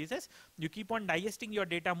pipeline increases. You keep on digesting your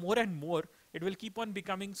data more and more. It will keep on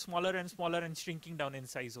becoming smaller and smaller and shrinking down in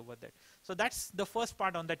size over there. So that's the first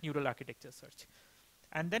part on that neural architecture search.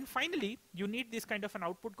 And then finally, you need this kind of an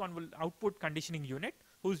output conditioning unit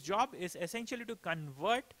whose job is essentially to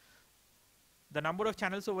convert the number of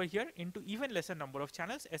channels over here into even lesser number of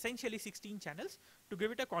channels, essentially 16 channels, to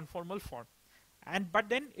give it a conformal form. But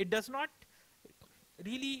then it does not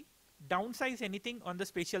really downsize anything on the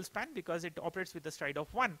spatial span because it operates with a stride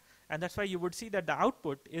of 1. And that's why you would see that the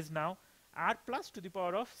output is now r plus to the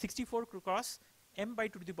power of 64 cross m by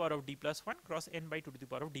 2 to the power of d plus 1 cross n by 2 to the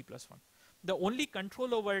power of d plus 1. The only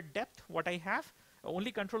control over depth what I have,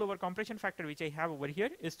 only control over compression factor which I have over here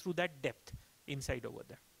is through that depth inside over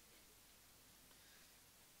there.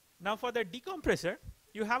 Now for the decompressor,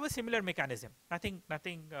 you have a similar mechanism. Nothing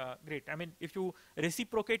great. I mean, if you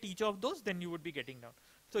reciprocate each of those, then you would be getting down.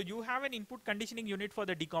 So you have an input conditioning unit for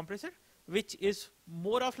the decompressor, which is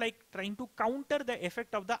more of like trying to counter the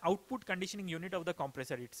effect of the output conditioning unit of the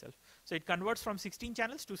compressor itself. So it converts from 16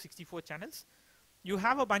 channels to 64 channels. You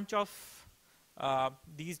have a bunch of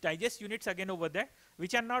these digest units again over there,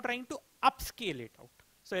 which are now trying to upscale it out.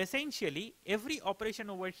 So essentially, every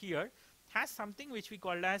operation over here has something which we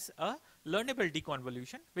call as a learnable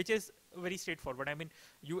deconvolution, which is very straightforward. I mean,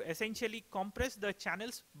 you essentially compress the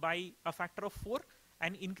channels by a factor of 4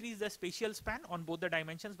 and increase the spatial span on both the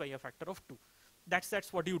dimensions by a factor of 2.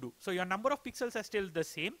 That's what you do. So your number of pixels are still the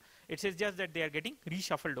same. It's just that they are getting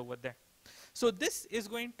reshuffled over there. So this is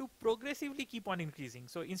going to progressively keep on increasing.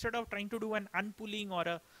 So instead of trying to do an unpooling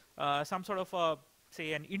or some sort of a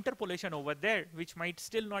say an interpolation over there, which might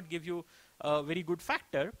still not give you a very good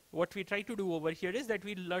factor, what we try to do over here is that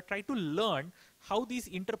we try to learn how these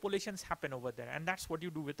interpolations happen over there. And that's what you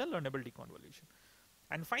do with a learnable deconvolution.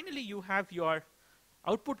 And finally, you have your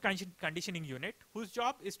output conditioning unit, whose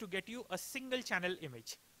job is to get you a single channel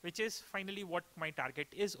image, which is finally what my target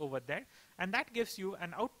is over there. And that gives you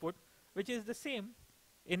an output which is the same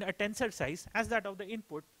in a tensor size as that of the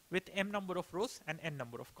input, with m number of rows and n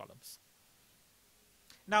number of columns.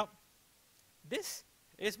 Now, this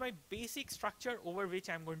is my basic structure over which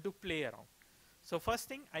I'm going to play around. So first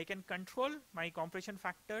thing, I can control my compression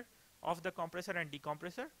factor of the compressor and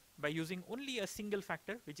decompressor by using only a single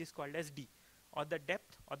factor, which is called as d, or the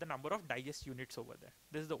depth or the number of digest units over there.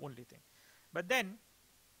 This is the only thing. But then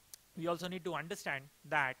we also need to understand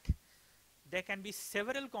that there can be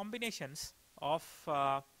several combinations of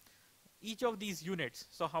each of these units.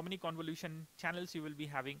 So how many convolution channels you will be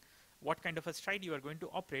having, what kind of a stride you are going to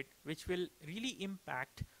operate, which will really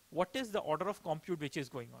impact what is the order of compute which is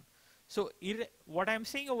going on. So what I'm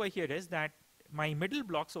saying over here is that my middle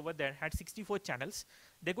blocks over there had 64 channels.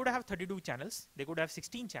 They could have 32 channels. They could have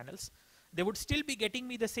 16 channels. They would still be getting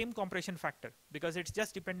me the same compression factor, because it's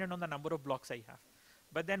just dependent on the number of blocks I have.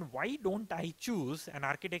 But then why don't I choose an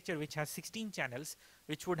architecture which has 16 channels,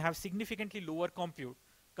 which would have significantly lower compute,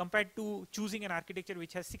 compared to choosing an architecture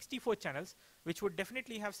which has 64 channels, which would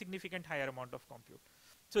definitely have significant higher amount of compute.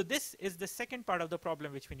 So this is the second part of the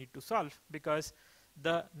problem which we need to solve, because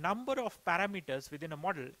the number of parameters within a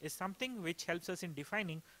model is something which helps us in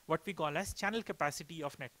defining what we call as channel capacity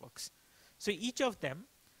of networks. So each of them,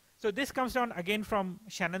 so this comes down again from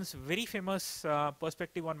Shannon's very famous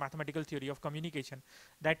perspective on mathematical theory of communication,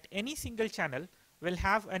 that any single channel will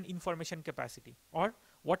have an information capacity, or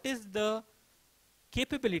what is the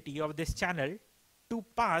capability of this channel to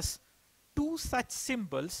pass two such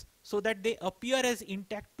symbols so that they appear as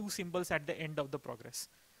intact two symbols at the end of the progress.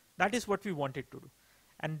 That is what we wanted to do.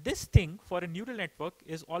 And this thing for a neural network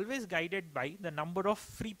is always guided by the number of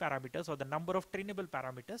free parameters, or the number of trainable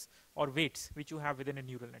parameters or weights which you have within a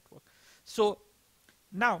neural network. So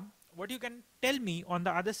now what you can tell me on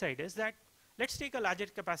the other side is that let's take a larger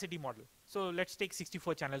capacity model. So let's take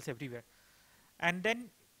 64 channels everywhere. And then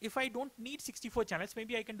if I don't need 64 channels,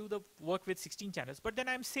 maybe I can do the work with 16 channels, but then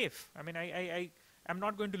I'm safe. I mean, I'm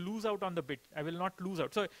not going to lose out on the bit. I will not lose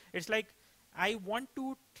out. So it's like I want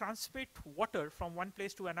to transmit water from one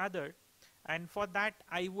place to another, and for that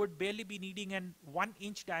I would barely be needing an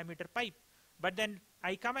 1-inch diameter pipe. But then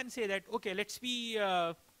I come and say that, okay, let's be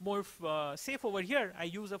more safe over here. I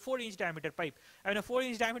use a 4-inch diameter pipe. And a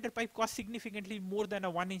 4-inch diameter pipe costs significantly more than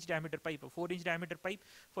a 1-inch diameter pipe. A 4-inch diameter pipe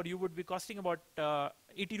for you would be costing about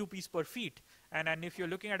 80 rupees per feet. And if you're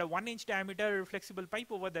looking at a 1-inch diameter flexible pipe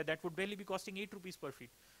over there, that would barely be costing 8 rupees per feet.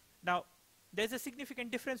 Now, there's a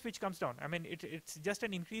significant difference which comes down. I mean, it's just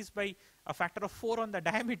an increase by a factor of 4 on the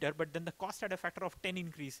diameter, but then the cost at a factor of 10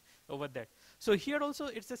 increase over there. So here also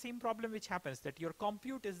it's the same problem which happens, that your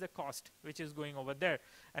compute is the cost which is going over there.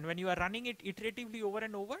 And when you are running it iteratively over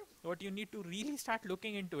and over, what you need to really start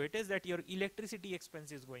looking into it is that your electricity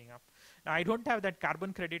expense is going up. Now, I don't have that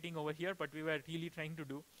carbon crediting over here, but we were really trying to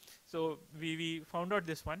do. So we found out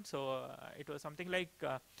this one. So it was something like,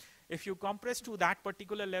 if you compress to that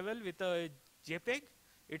particular level with a JPEG,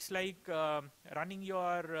 it's like running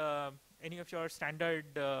your any of your standard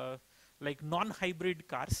like non-hybrid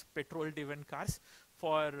cars, petrol-driven cars.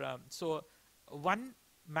 For so one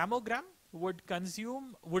mammogram would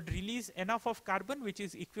release enough of carbon, which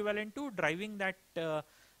is equivalent to driving that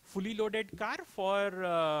fully loaded car for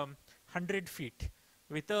 100 feet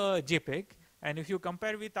with a JPEG. And if you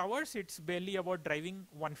compare with ours, it's barely about driving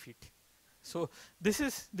 1 feet. So this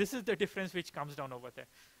is the difference which comes down over there.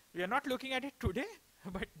 We are not looking at it today,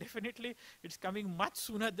 but definitely it's coming much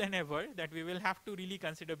sooner than ever, that we will have to really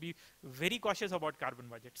consider, be very cautious about carbon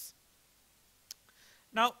budgets.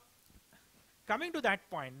 Now, coming to that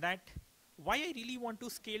point, that why I really want to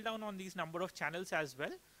scale down on these number of channels as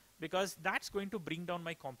well, because that's going to bring down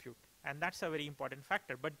my compute, and that's a very important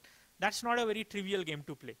factor. But that's not a very trivial game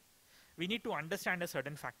to play. We need to understand a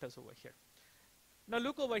certain factors over here. Now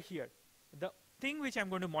look over here. The thing which I'm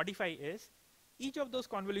going to modify is each of those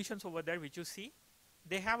convolutions over there which you see,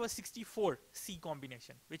 they have a 64C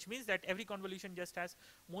combination, which means that every convolution just has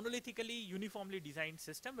monolithically uniformly designed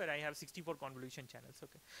system where I have 64 convolution channels.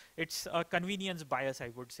 Okay, it's a convenience bias,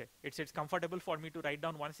 I would say. It's comfortable for me to write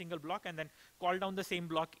down one single block and then call down the same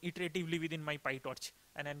block iteratively within my PyTorch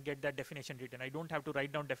and then get that definition written. I don't have to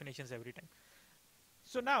write down definitions every time.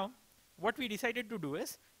 So now what we decided to do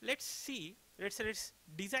is, let's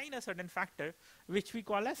design a certain factor which we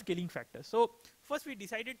call as scaling factor. So first we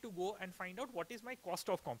decided to go and find out what is my cost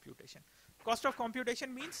of computation. Cost of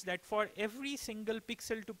computation means that for every single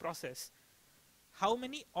pixel to process, how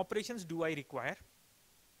many operations do I require?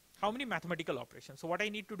 How many mathematical operations? So what I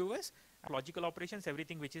need to do is logical operations,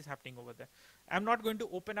 everything which is happening over there. I'm not going to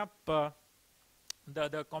open up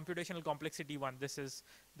the computational complexity one.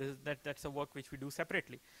 That's a work which we do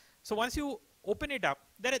separately. So once you open it up,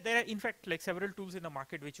 there are in fact like several tools in the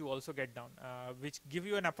market which you also get down, which give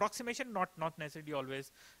you an approximation, not necessarily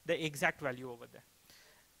always the exact value over there.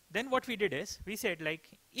 Then what we did is, we said like,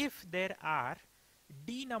 if there are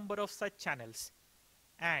d number of such channels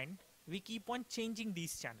and we keep on changing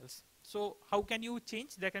these channels. So how can you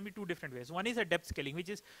change? There can be two different ways. One is a depth scaling, which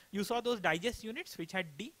is, you saw those digest units which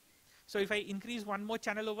had d. So if I increase one more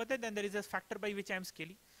channel over there, then there is a factor by which I am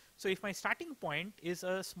scaling. So if my starting point is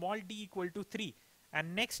a small d equal to 3,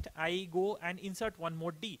 and next I go and insert one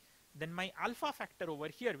more d, then my alpha factor over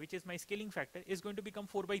here, which is my scaling factor, is going to become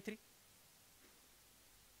 4 by 3.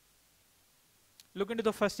 Look into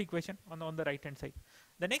the first equation on the right hand side.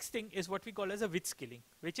 The next thing is what we call as a width scaling,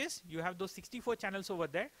 which is you have those 64 channels over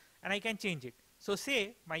there and I can change it. So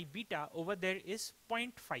say my beta over there is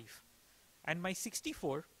 0.5 and my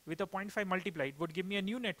 64 with a 0.5 multiplied would give me a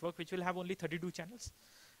new network which will have only 32 channels.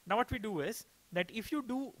 Now what we do is that if you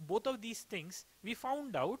do both of these things, we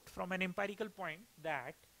found out from an empirical point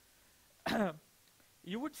that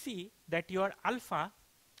you would see that your alpha,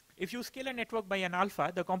 if you scale a network by an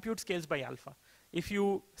alpha, the compute scales by alpha. If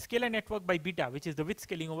you scale a network by beta, which is the width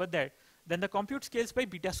scaling over there, then the compute scales by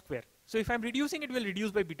beta square. So if I'm reducing, it will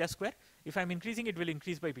reduce by beta square. If I'm increasing, it will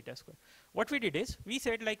increase by beta square. What we did is, we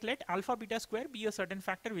said like, let alpha beta square be a certain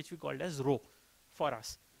factor which we called as rho for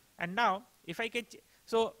us. And now, if I can,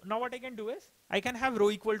 so now what I can do is, I can have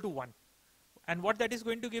rho equal to 1. And what that is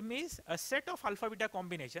going to give me is a set of alpha beta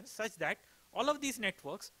combinations such that all of these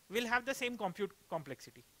networks will have the same compute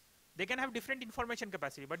complexity. They can have different information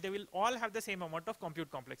capacity, but they will all have the same amount of compute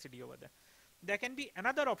complexity over there. There can be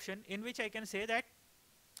another option in which I can say that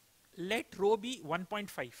let rho be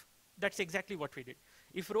 1.5. That's exactly what we did.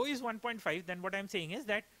 If rho is 1.5, then what I'm saying is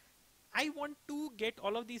that I want to get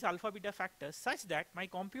all of these alpha beta factors such that my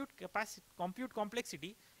compute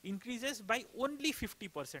complexity increases by only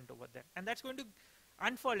 50% over there. And that's going to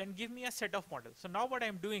unfold and give me a set of models. So now what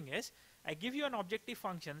I'm doing is, I give you an objective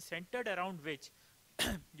function centered around which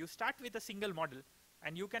you start with a single model,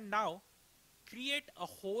 and you can now create a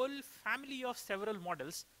whole family of several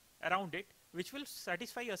models around it which will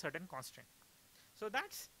satisfy a certain constraint. So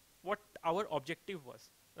that's what our objective was.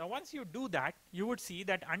 Now once you do that, you would see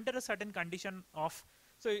that under a certain condition of,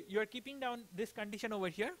 so you're keeping down this condition over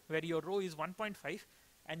here where your rho is 1.5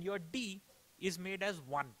 and your d is made as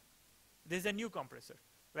 1. This is a new compressor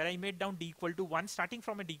where I made down d equal to 1 starting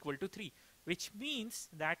from a d equal to 3, which means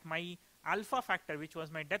that my alpha factor, which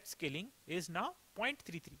was my depth scaling, is now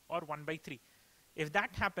 0.33 or 1 by 3. If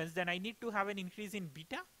that happens, then I need to have an increase in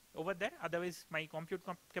beta over there, otherwise my compute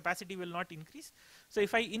capacity will not increase. So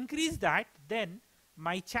if I increase that, then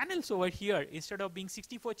my channels over here, instead of being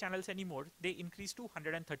 64 channels anymore, they increase to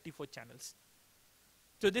 134 channels.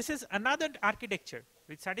 So this is another architecture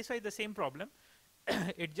which satisfies the same problem.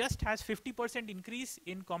 It just has 50% increase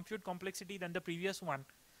in compute complexity than the previous one,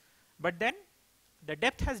 but then the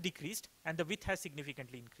depth has decreased and the width has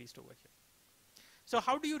significantly increased over here. So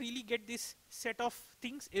how do you really get this set of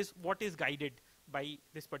things is what is guided by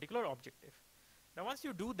this particular objective. Now once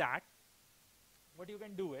you do that, what you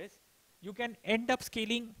can do is, you can end up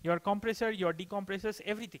scaling your compressor, your decompressors,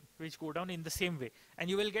 everything which go down in the same way, and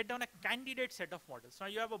you will get down a candidate set of models. Now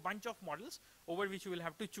you have a bunch of models over which you will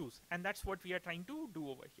have to choose, and that's what we are trying to do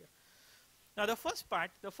over here. Now the first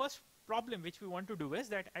part, the first problem which we want to do is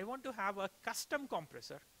that I want to have a custom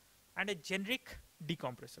compressor and a generic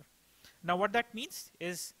decompressor. Now what that means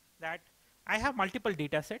is that I have multiple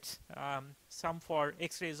data sets, some for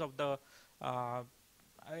x-rays of the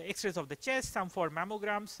chest, some for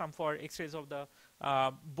mammograms, some for x-rays of the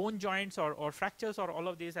bone joints or fractures or all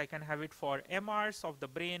of these. I can have it for MRs of the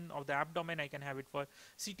brain, of the abdomen. I can have it for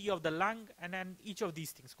CT of the lung, and then each of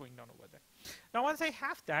these things going down over there. Now once I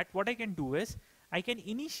have that, what I can do is I can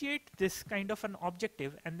initiate this kind of an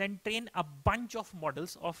objective and then train a bunch of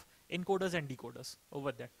models of encoders and decoders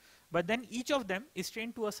over there. But then each of them is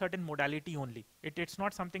trained to a certain modality only. It's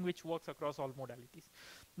not something which works across all modalities.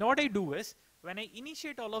 Now what I do is, when I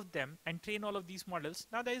initiate all of them and train all of these models,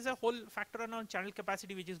 now there is a whole factor on channel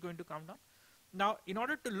capacity which is going to come down. Now in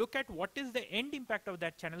order to look at what is the end impact of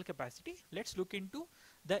that channel capacity, let's look into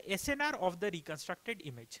the SNR of the reconstructed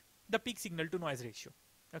image, the peak signal to noise ratio.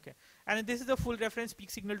 Okay, and this is the full reference peak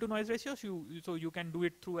signal to noise ratio, so you can do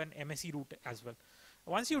it through an MSE route as well.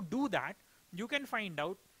 Once you do that, you can find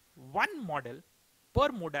out one model per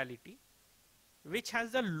modality which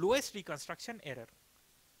has the lowest reconstruction error.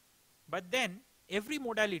 But then every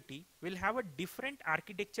modality will have a different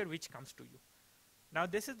architecture which comes to you. Now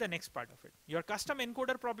this is the next part of it. Your custom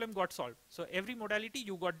encoder problem got solved. So every modality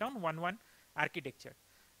you got down 1-1 architecture.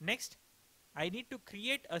 Next, I need to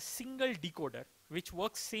create a single decoder which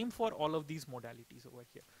works same for all of these modalities over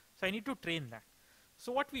here. So I need to train that.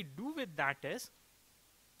 So what we do with that is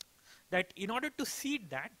that in order to seed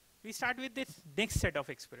that, we start with this next set of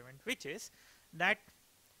experiment, which is that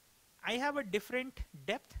I have a different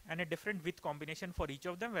depth and a different width combination for each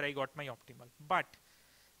of them where I got my optimal. But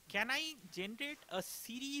can I generate a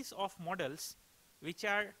series of models which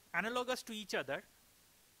are analogous to each other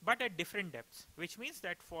but at different depths, which means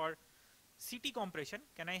that for CT compression,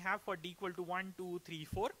 can I have for D equal to 1, 2, 3,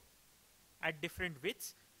 4 at different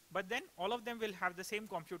widths, but then all of them will have the same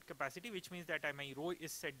compute capacity, which means that my rho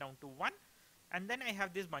is set down to 1, and then I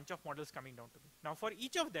have this bunch of models coming down to me. Now for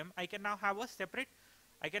each of them, I can now have a separate,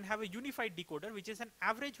 I can have a unified decoder, which is an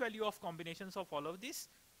average value of combinations of all of these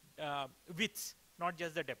widths, not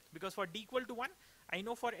just the depth. Because for D equal to 1, I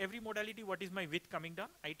know for every modality what is my width coming down.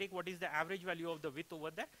 I take what is the average value of the width over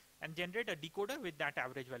there and generate a decoder with that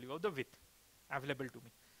average value of the width available to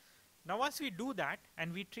me. Now once we do that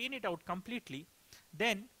and we train it out completely,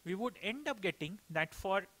 then we would end up getting that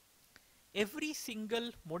for every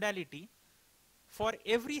single modality, for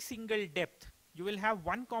every single depth, you will have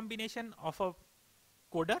one combination of a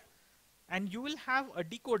coder and you will have a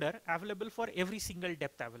decoder available for every single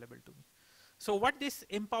depth available to me. So what this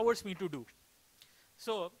empowers me to do.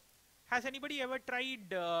 So has anybody ever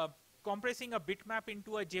tried compressing a bitmap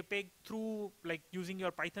into a JPEG through like using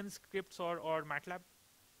your Python scripts or MATLAB?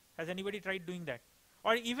 Has anybody tried doing that?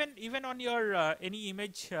 Or even on your any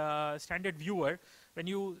image standard viewer, when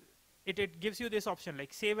you it gives you this option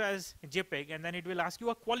like save as JPEG, and then it will ask you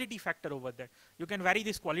a quality factor over there. You can vary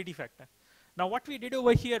this quality factor. Now what we did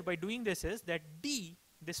over here by doing this is that D,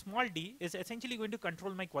 this small d, is essentially going to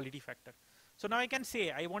control my quality factor. So now I can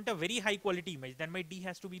say I want a very high quality image, then my D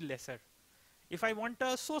has to be lesser. If I want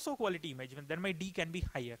a so-so quality image, then my D can be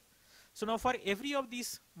higher. So now for every of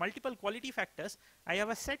these multiple quality factors, I have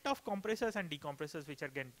a set of compressors and decompressors which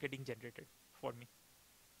are getting generated for me.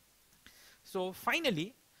 So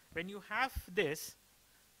finally, when you have this,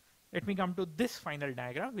 let me come to this final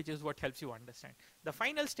diagram, which is what helps you understand. The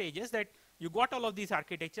final stage is that you got all of these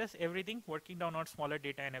architectures, everything working down on smaller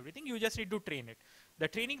data and everything. You just need to train it. The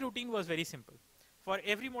training routine was very simple. For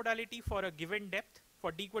every modality for a given depth,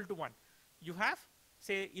 for D equal to 1, you have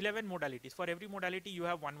say 11 modalities. For every modality, you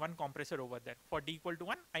have one compressor over there. For D equal to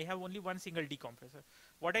 1, I have only one single decompressor.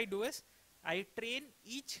 What I do is I train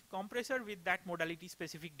each compressor with that modality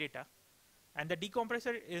specific data, and the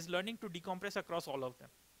decompressor is learning to decompress across all of them.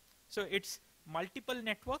 So it's multiple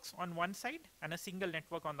networks on one side and a single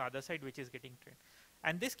network on the other side which is getting trained.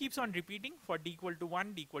 And this keeps on repeating for D equal to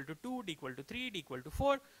 1, D equal to 2, D equal to 3, D equal to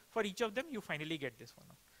 4. For each of them, you finally get this one.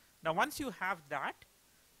 Now once you have that,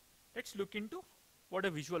 let's look into what a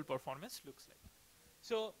visual performance looks like.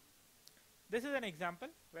 So this is an example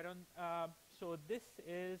where so this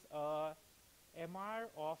is a MR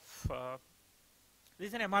of, this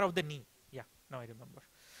is an MR of the knee. Yeah, now I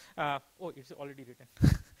remember. Oh, it's already written.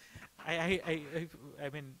 I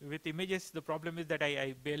mean, with images, the problem is that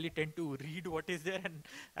I barely tend to read what is there, and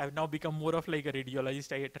I've now become more of like a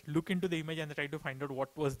radiologist. I look into the image and try to find out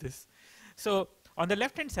what was this. So on the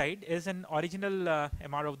left-hand side is an original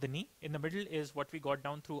MR of the knee. In the middle is what we got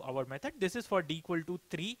down through our method. This is for D equal to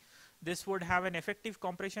 3. This would have an effective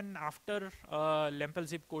compression after Lempel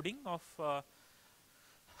zip coding of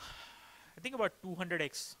I think about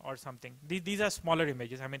 200x or something. These are smaller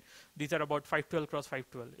images. I mean, these are about 512 cross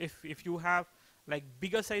 512. If you have like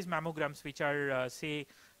bigger size mammograms, which are say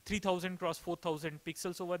 3000 cross 4000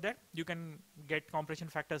 pixels over there, you can get compression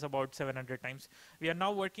factors about 700 times. We are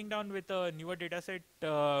now working down with a newer data set,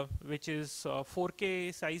 which is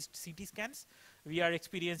 4K sized CT scans. We are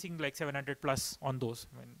experiencing like 700 plus on those.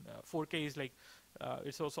 I mean, 4K is like,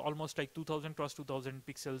 it's also almost like 2000 cross 2000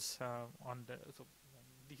 pixels on the, so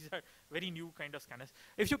these are very new kind of scanners.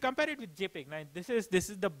 If you compare it with JPEG, now this is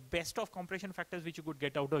the best of compression factors which you could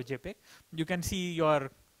get out of JPEG. You can see your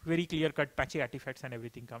very clear-cut patchy artifacts and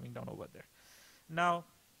everything coming down over there. Now,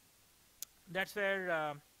 that's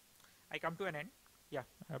where I come to an end. Yeah,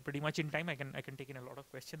 pretty much in time. I can take in a lot of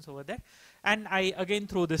questions over there, and I again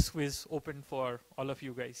throw this quiz open for all of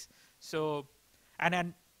you guys. So,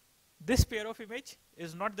 and this pair of image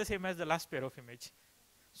is not the same as the last pair of image.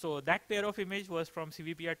 So that pair of image was from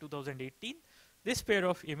CVPR 2018. This pair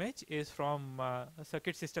of image is from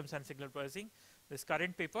Circuit Systems and Signal Processing, this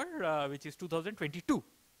current paper, which is 2022.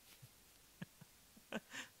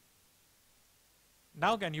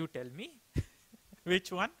 Now can you tell me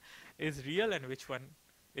which one is real and which one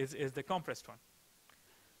is the compressed one?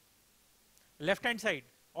 Left hand side,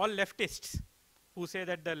 all leftists who say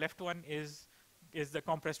that the left one is the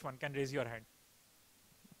compressed one can raise your hand.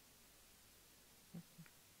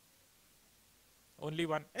 Only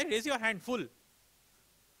one. Hey, raise your hand full.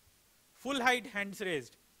 Full height hands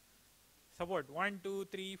raised. Support 1, 2,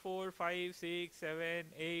 3, 4, 5, 6, 7,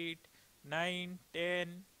 8, 9,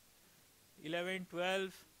 10, 11,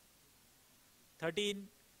 12, 13.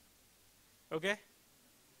 Okay.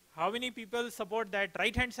 How many people support that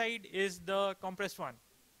right hand side is the compressed one?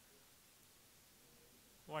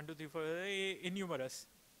 1, 2, 3, 4, innumerous.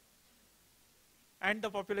 And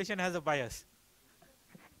the population has a bias.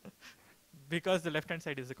 Because the left hand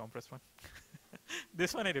side is the compressed one.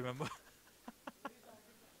 This one I remember.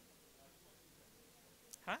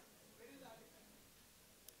 Huh?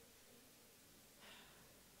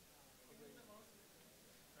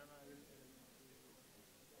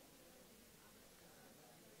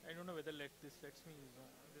 I don't know whether this lets me zoom.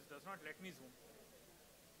 This does not let me zoom.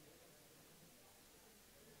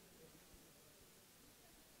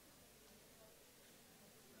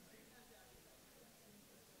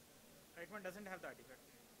 Right one doesn't have the artifact.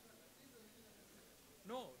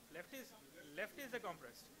 No, left is the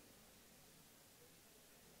compressed.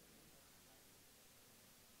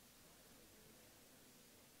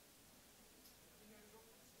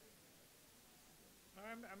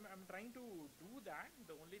 I'm trying to do that.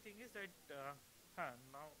 The only thing is that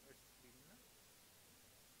now it's green.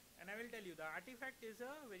 And I will tell you, the artifact is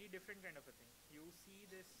a very different kind of a thing. You see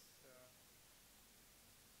this.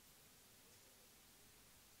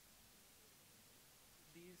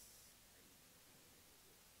 These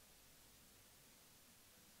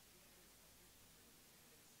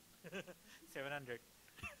 700.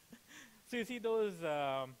 So you see those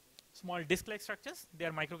small disk-like structures? They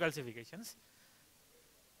are microcalcifications.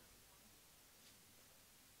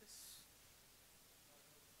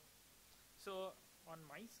 So on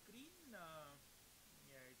my screen,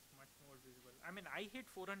 yeah, it's much more visible. I mean, I hit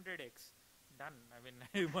 400x. Done. I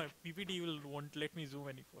mean, my PPT won't let me zoom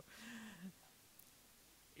anymore.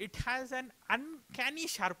 It has an uncanny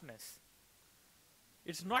sharpness.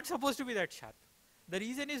 It's not supposed to be that sharp. The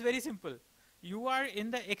reason is very simple. You are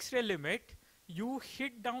in the X-ray limit. You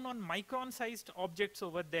hit down on micron-sized objects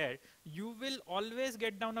over there. You will always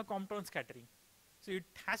get down a Compton scattering. So it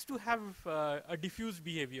has to have a diffuse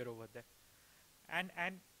behavior over there. And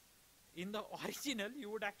in the original, you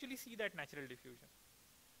would actually see that natural diffusion.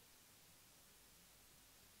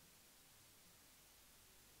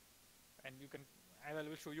 And you can, I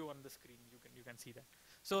will show you on the screen. You can see that.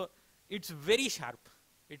 So it's very sharp.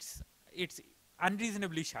 It's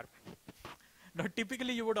unreasonably sharp. Now,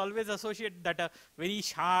 typically, you would always associate that a very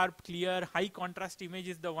sharp, clear, high contrast image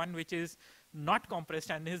is the one which is not compressed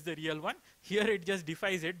and is the real one. Here, it just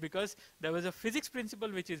defies it because there was a physics principle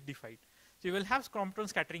which is defied. So you will have Compton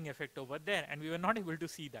scattering effect over there, and we were not able to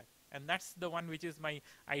see that. And that's the one which is my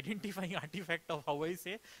identifying artifact of how I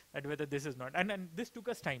say that whether this is not. And this took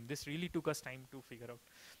us time. This really took us time to figure out.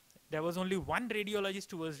 There was only one radiologist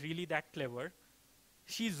who was really that clever.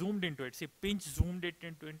 She zoomed into it. She pinch zoomed it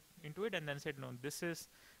into it and then said, no, this is,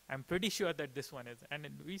 I'm pretty sure that this one is. And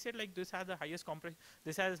we said, like, this has the highest compression,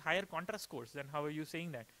 this has higher contrast scores. Then how are you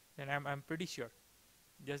saying that? Then I'm pretty sure.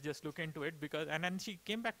 Just look into it, because, and then she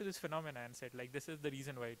came back to this phenomena and said, like, this is the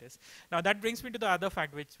reason why it is. Now that brings me to the other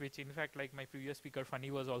fact, which in fact, like my previous speaker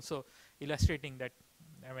Funny was also illustrating, that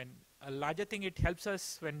I mean, a larger thing it helps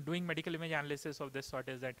us when doing medical image analysis of this sort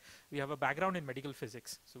is that we have a background in medical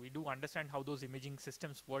physics. So we do understand how those imaging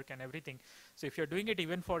systems work and everything. So if you're doing it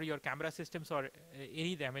even for your camera systems or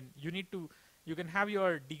anything, I mean, you can have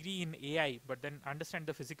your degree in AI, but then understand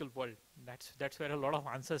the physical world. That's where a lot of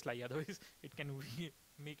answers lie. Otherwise, it can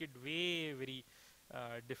make it way very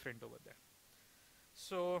different over there.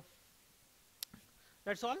 So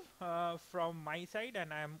that's all from my side,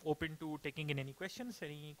 and I'm open to taking in any questions,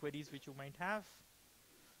 any queries which you might have.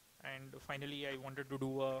 And finally, I wanted to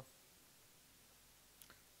do a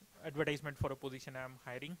advertisement for a position I'm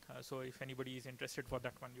hiring. So if anybody is interested for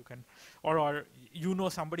that one, you can, or you know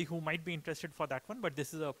somebody who might be interested for that one. But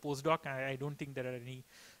this is a postdoc. I don't think there are any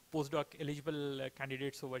postdoc eligible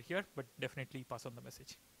candidates over here, but definitely pass on the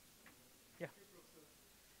message. Yeah.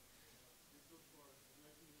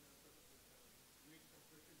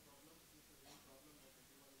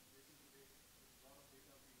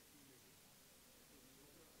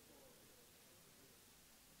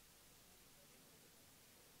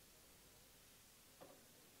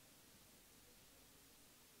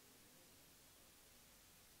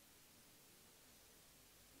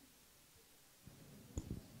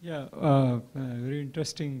 Yeah, very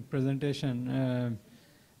interesting presentation.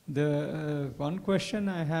 The one question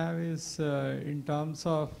I have is in terms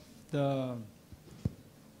of the,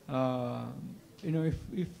 if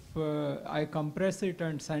I compress it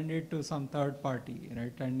and send it to some third party,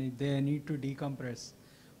 right, and they need to decompress,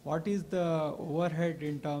 what is the overhead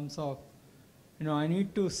in terms of, I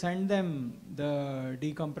need to send them the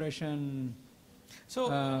decompression. So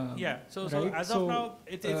yeah, so Right? as of now,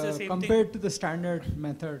 it's the same compared thing. to the standard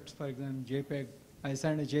methods, for example, JPEG, I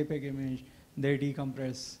send a JPEG image, they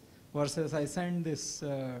decompress, versus I send this,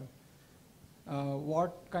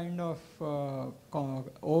 what kind of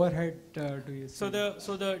overhead do you see? So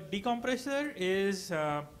the decompressor is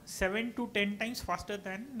 7 to 10 times faster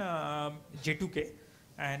than J2K,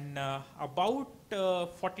 and about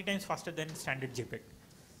 40 times faster than standard JPEG.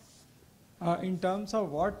 In terms of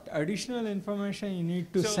what additional information you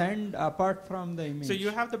need to send apart from the image? So you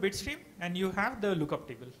have the bit stream and you have the lookup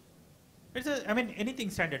table. It's anything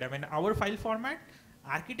standard. Our file format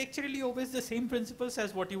architecturally obeys the same principles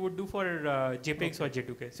as what you would do for JPEGs or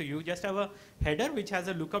J2K. So you just have a header which has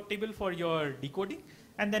a lookup table for your decoding,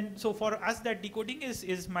 and then so for us that decoding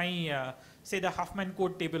is my say the Huffman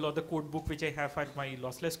code table or the code book which I have for my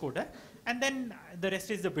lossless coder, and then the rest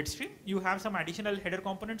is the bit stream. You have some additional header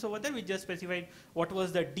components over there which just specify what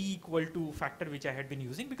was the D equal to factor which I had been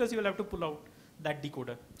using, because you will have to pull out that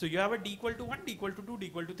decoder. So you have a D equal to 1, D equal to 2, D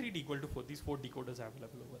equal to 3, D equal to 4. These 4 decoders are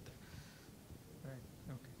available over there. Right.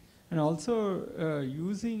 Okay. And also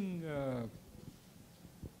using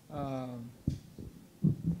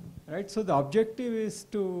right. So the objective is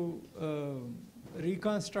to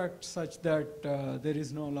reconstruct such that there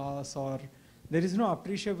is no loss or there is no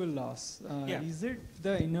appreciable loss. Is it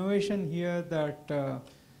the innovation here that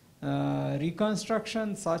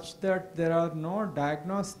reconstruction such that there are no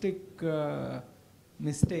diagnostic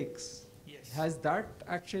mistakes? Yes. Has that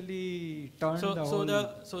actually turned the whole?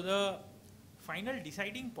 So the final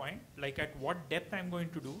deciding point, like at what depth I'm going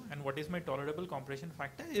to do and what is my tolerable compression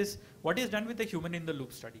factor, is what is done with the human in the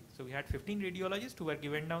loop study. So we had 15 radiologists who were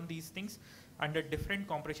given down these things under different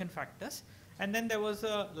compression factors, and then there was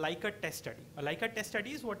a Leica test study. A Leica test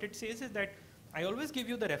study is what it says is that I always give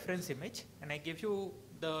you the reference image and I give you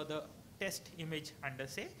the test image under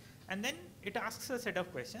say, and then it asks a set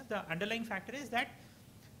of questions. The underlying factor is that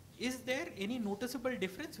is there any noticeable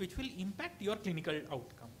difference which will impact your clinical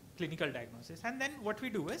outcome, clinical diagnosis? And then what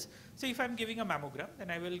we do is, so if I'm giving a mammogram,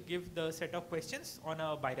 then I will give the set of questions on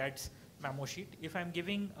a BIRADS mammo sheet. If I'm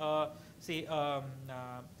giving say a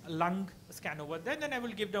lung scan over there, then I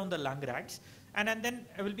will give down the lung rads, and then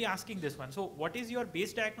I will be asking this one. So what is your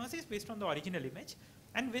base diagnosis based on the original image?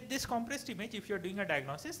 And with this compressed image, if you're doing a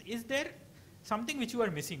diagnosis, is there something which you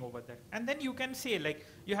are missing over there? And then you can say, like,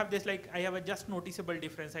 you have this, like, I have a just noticeable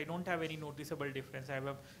difference, I don't have any noticeable difference, I have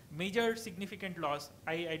a major significant loss,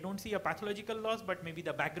 I don't see a pathological loss, but maybe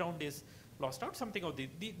the background is lost out, something of these.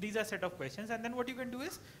 These are set of questions. And then what you can do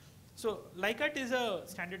is, so Leica is a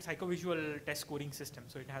standard psychovisual test scoring system.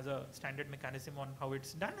 So it has a standard mechanism on how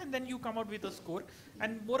it's done, and then you come out with a score.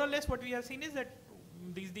 And more or less what we have seen is that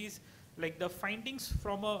these like the findings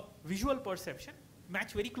from a visual perception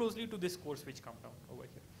match very closely to this scores which come down over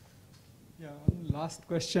here. Yeah, one last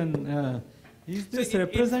question. Is this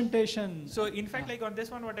representation? So in fact, like on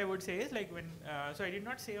this one, what I would say is, like, when, so I did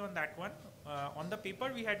not say on that one, on the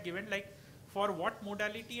paper we had given, like, for what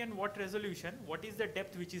modality and what resolution, what is the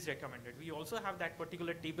depth which is recommended. We also have that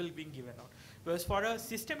particular table being given out. Whereas for a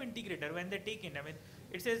system integrator, when they take in,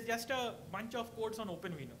 it says just a bunch of codes on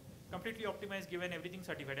OpenVINO, completely optimized, given everything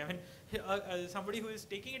certified. Somebody who is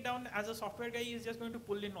taking it down as a software guy is just going to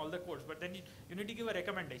pull in all the codes, but then you need to give a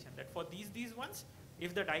recommendation that for these ones,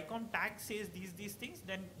 if the DICOM tag says these things,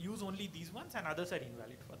 then use only these ones and others are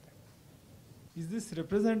invalid for that. Is this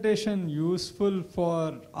representation useful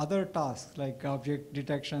for other tasks like object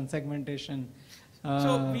detection, segmentation?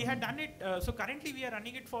 So we had done it, so currently we are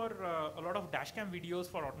running it for a lot of dashcam videos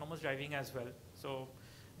for autonomous driving as well. So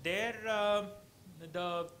there,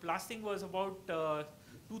 the last thing was about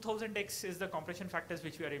 2000x is the compression factors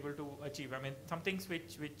which we are able to achieve. Some things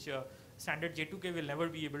which standard J2K will never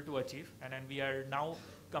be able to achieve, and we are now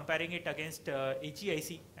comparing it against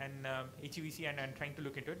HEIC and HEVC and trying to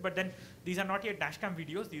look into it. But then these are not yet dashcam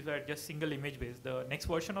videos, these are just single image based. The next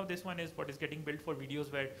version of this one is what is getting built for videos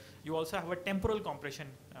where you also have a temporal compression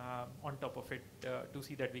on top of it to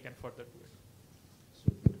see that we can further do it.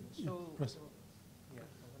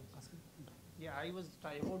 Yeah, I was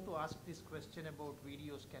about to ask this question about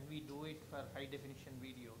videos. Can we do it for high definition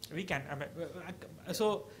videos? We can.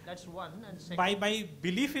 So that's one. And second, my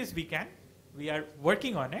belief is we can. We are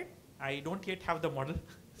working on it. I don't yet have the model,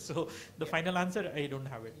 So the final answer, I don't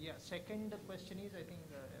have it. Yeah, second question is, I think,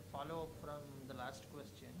 a follow-up from the last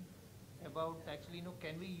question about actually,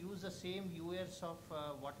 can we use the same viewers of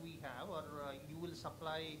what we have, or you will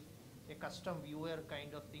supply a custom viewer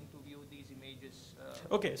kind of thing to view these images?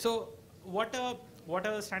 Okay, so what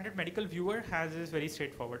a standard medical viewer has is very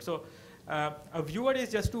straightforward. So a viewer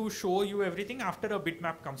is just to show you everything after a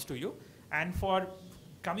bitmap comes to you, and for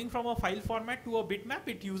coming from a file format to a bitmap,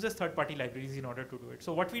 it uses third-party libraries in order to do it.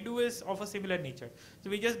 So what we do is of a similar nature.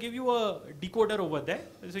 So we just give you a decoder over there.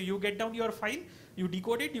 So you get down your file, you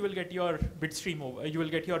decode it, you will get your bit stream over, you will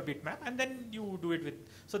get your bitmap, and then you do it with.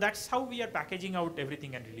 So that's how we are packaging out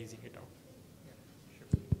everything and releasing it out.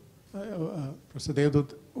 Professor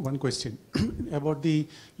Debdoot, one question about the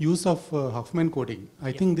use of Huffman coding.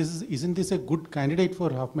 I think isn't this a good candidate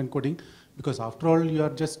for Huffman coding? Because after all, you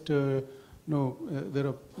are just there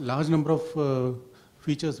are large number of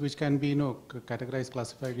features which can be categorized,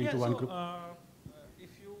 classified into one group. If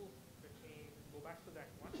you let me go back to that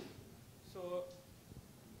one. So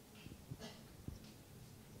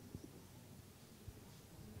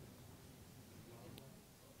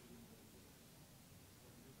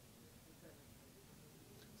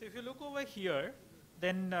if you look over here,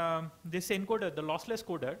 then this encoder, the lossless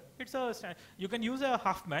coder, it's you can use a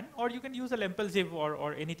Huffman or you can use a Lempel-Ziv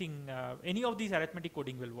or anything, any of these arithmetic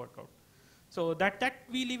coding will work out. So that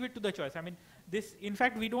we leave it to the choice. I mean, this, in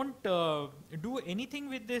fact, we don't do anything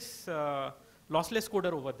with this lossless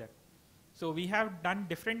coder over there. So we have done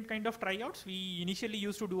different kind of tryouts. We initially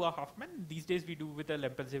used to do a Huffman. These days we do with a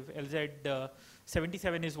Lempel-Ziv.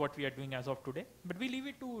 LZ77 is what we are doing as of today. But we leave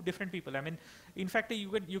it to different people. I mean, in fact,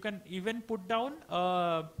 you can even put down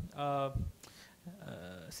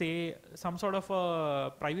say some sort of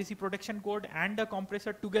a privacy protection code and a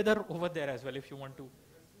compressor together over there as well if you want to.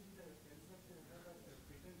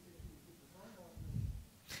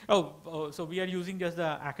 So we are using just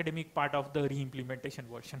the academic part of the re-implementation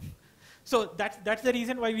version. So that's the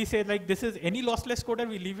reason why we say like this is any lossless coder,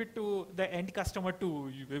 we leave it to the end customer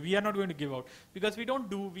to, we are not going to give out because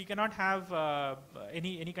we cannot have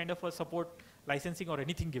any kind of a support licensing or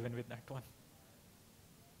anything given with that one.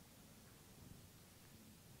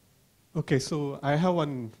 Okay, so I have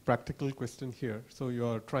one practical question here. So you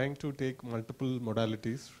are trying to take multiple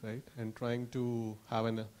modalities, right? And trying to have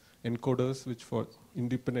an encoders which for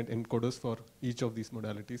independent encoders for each of these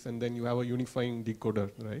modalities, and then you have a unifying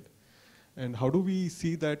decoder, right? And how do we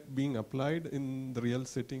see that being applied in the real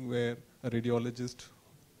setting where a radiologist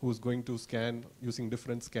who's going to scan using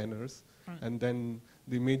different scanners, and then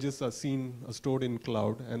the images are stored in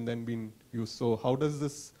cloud and then being used? So how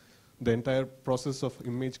does the entire process of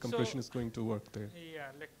image compression is going to work there? Yeah,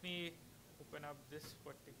 let me open up this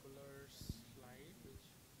particular slide.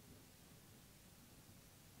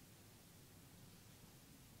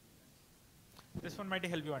 This one might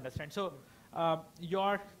help you understand. So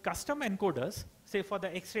your custom encoders, say for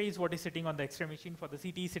the X-ray is what is sitting on the X-ray machine, for the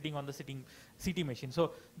CT is sitting on the CT machine.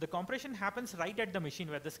 So the compression happens right at the machine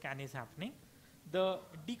where the scan is happening. The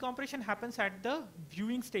decompression happens at the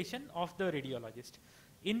viewing station of the radiologist.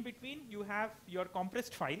 In between, you have your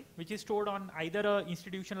compressed file, which is stored on either a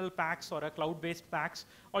institutional PACS or a cloud-based PACS,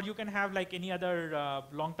 or you can have like any other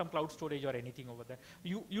long-term cloud storage or anything over there.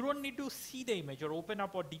 You don't need to see the image or open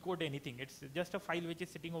up or decode anything. It's just a file which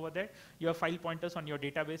is sitting over there. You have file pointers on your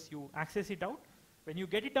database. You access it out. When you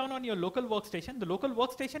get it down on your local workstation, the local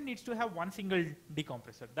workstation needs to have one single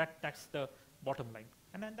decompressor. That's the bottom line.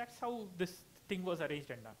 And then that's how this thing was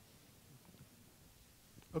arranged and done.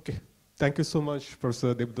 Okay. Thank you so much,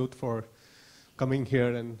 Professor Debdoot, for coming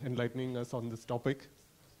here and enlightening us on this topic.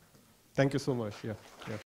 Thank you so much. Yeah.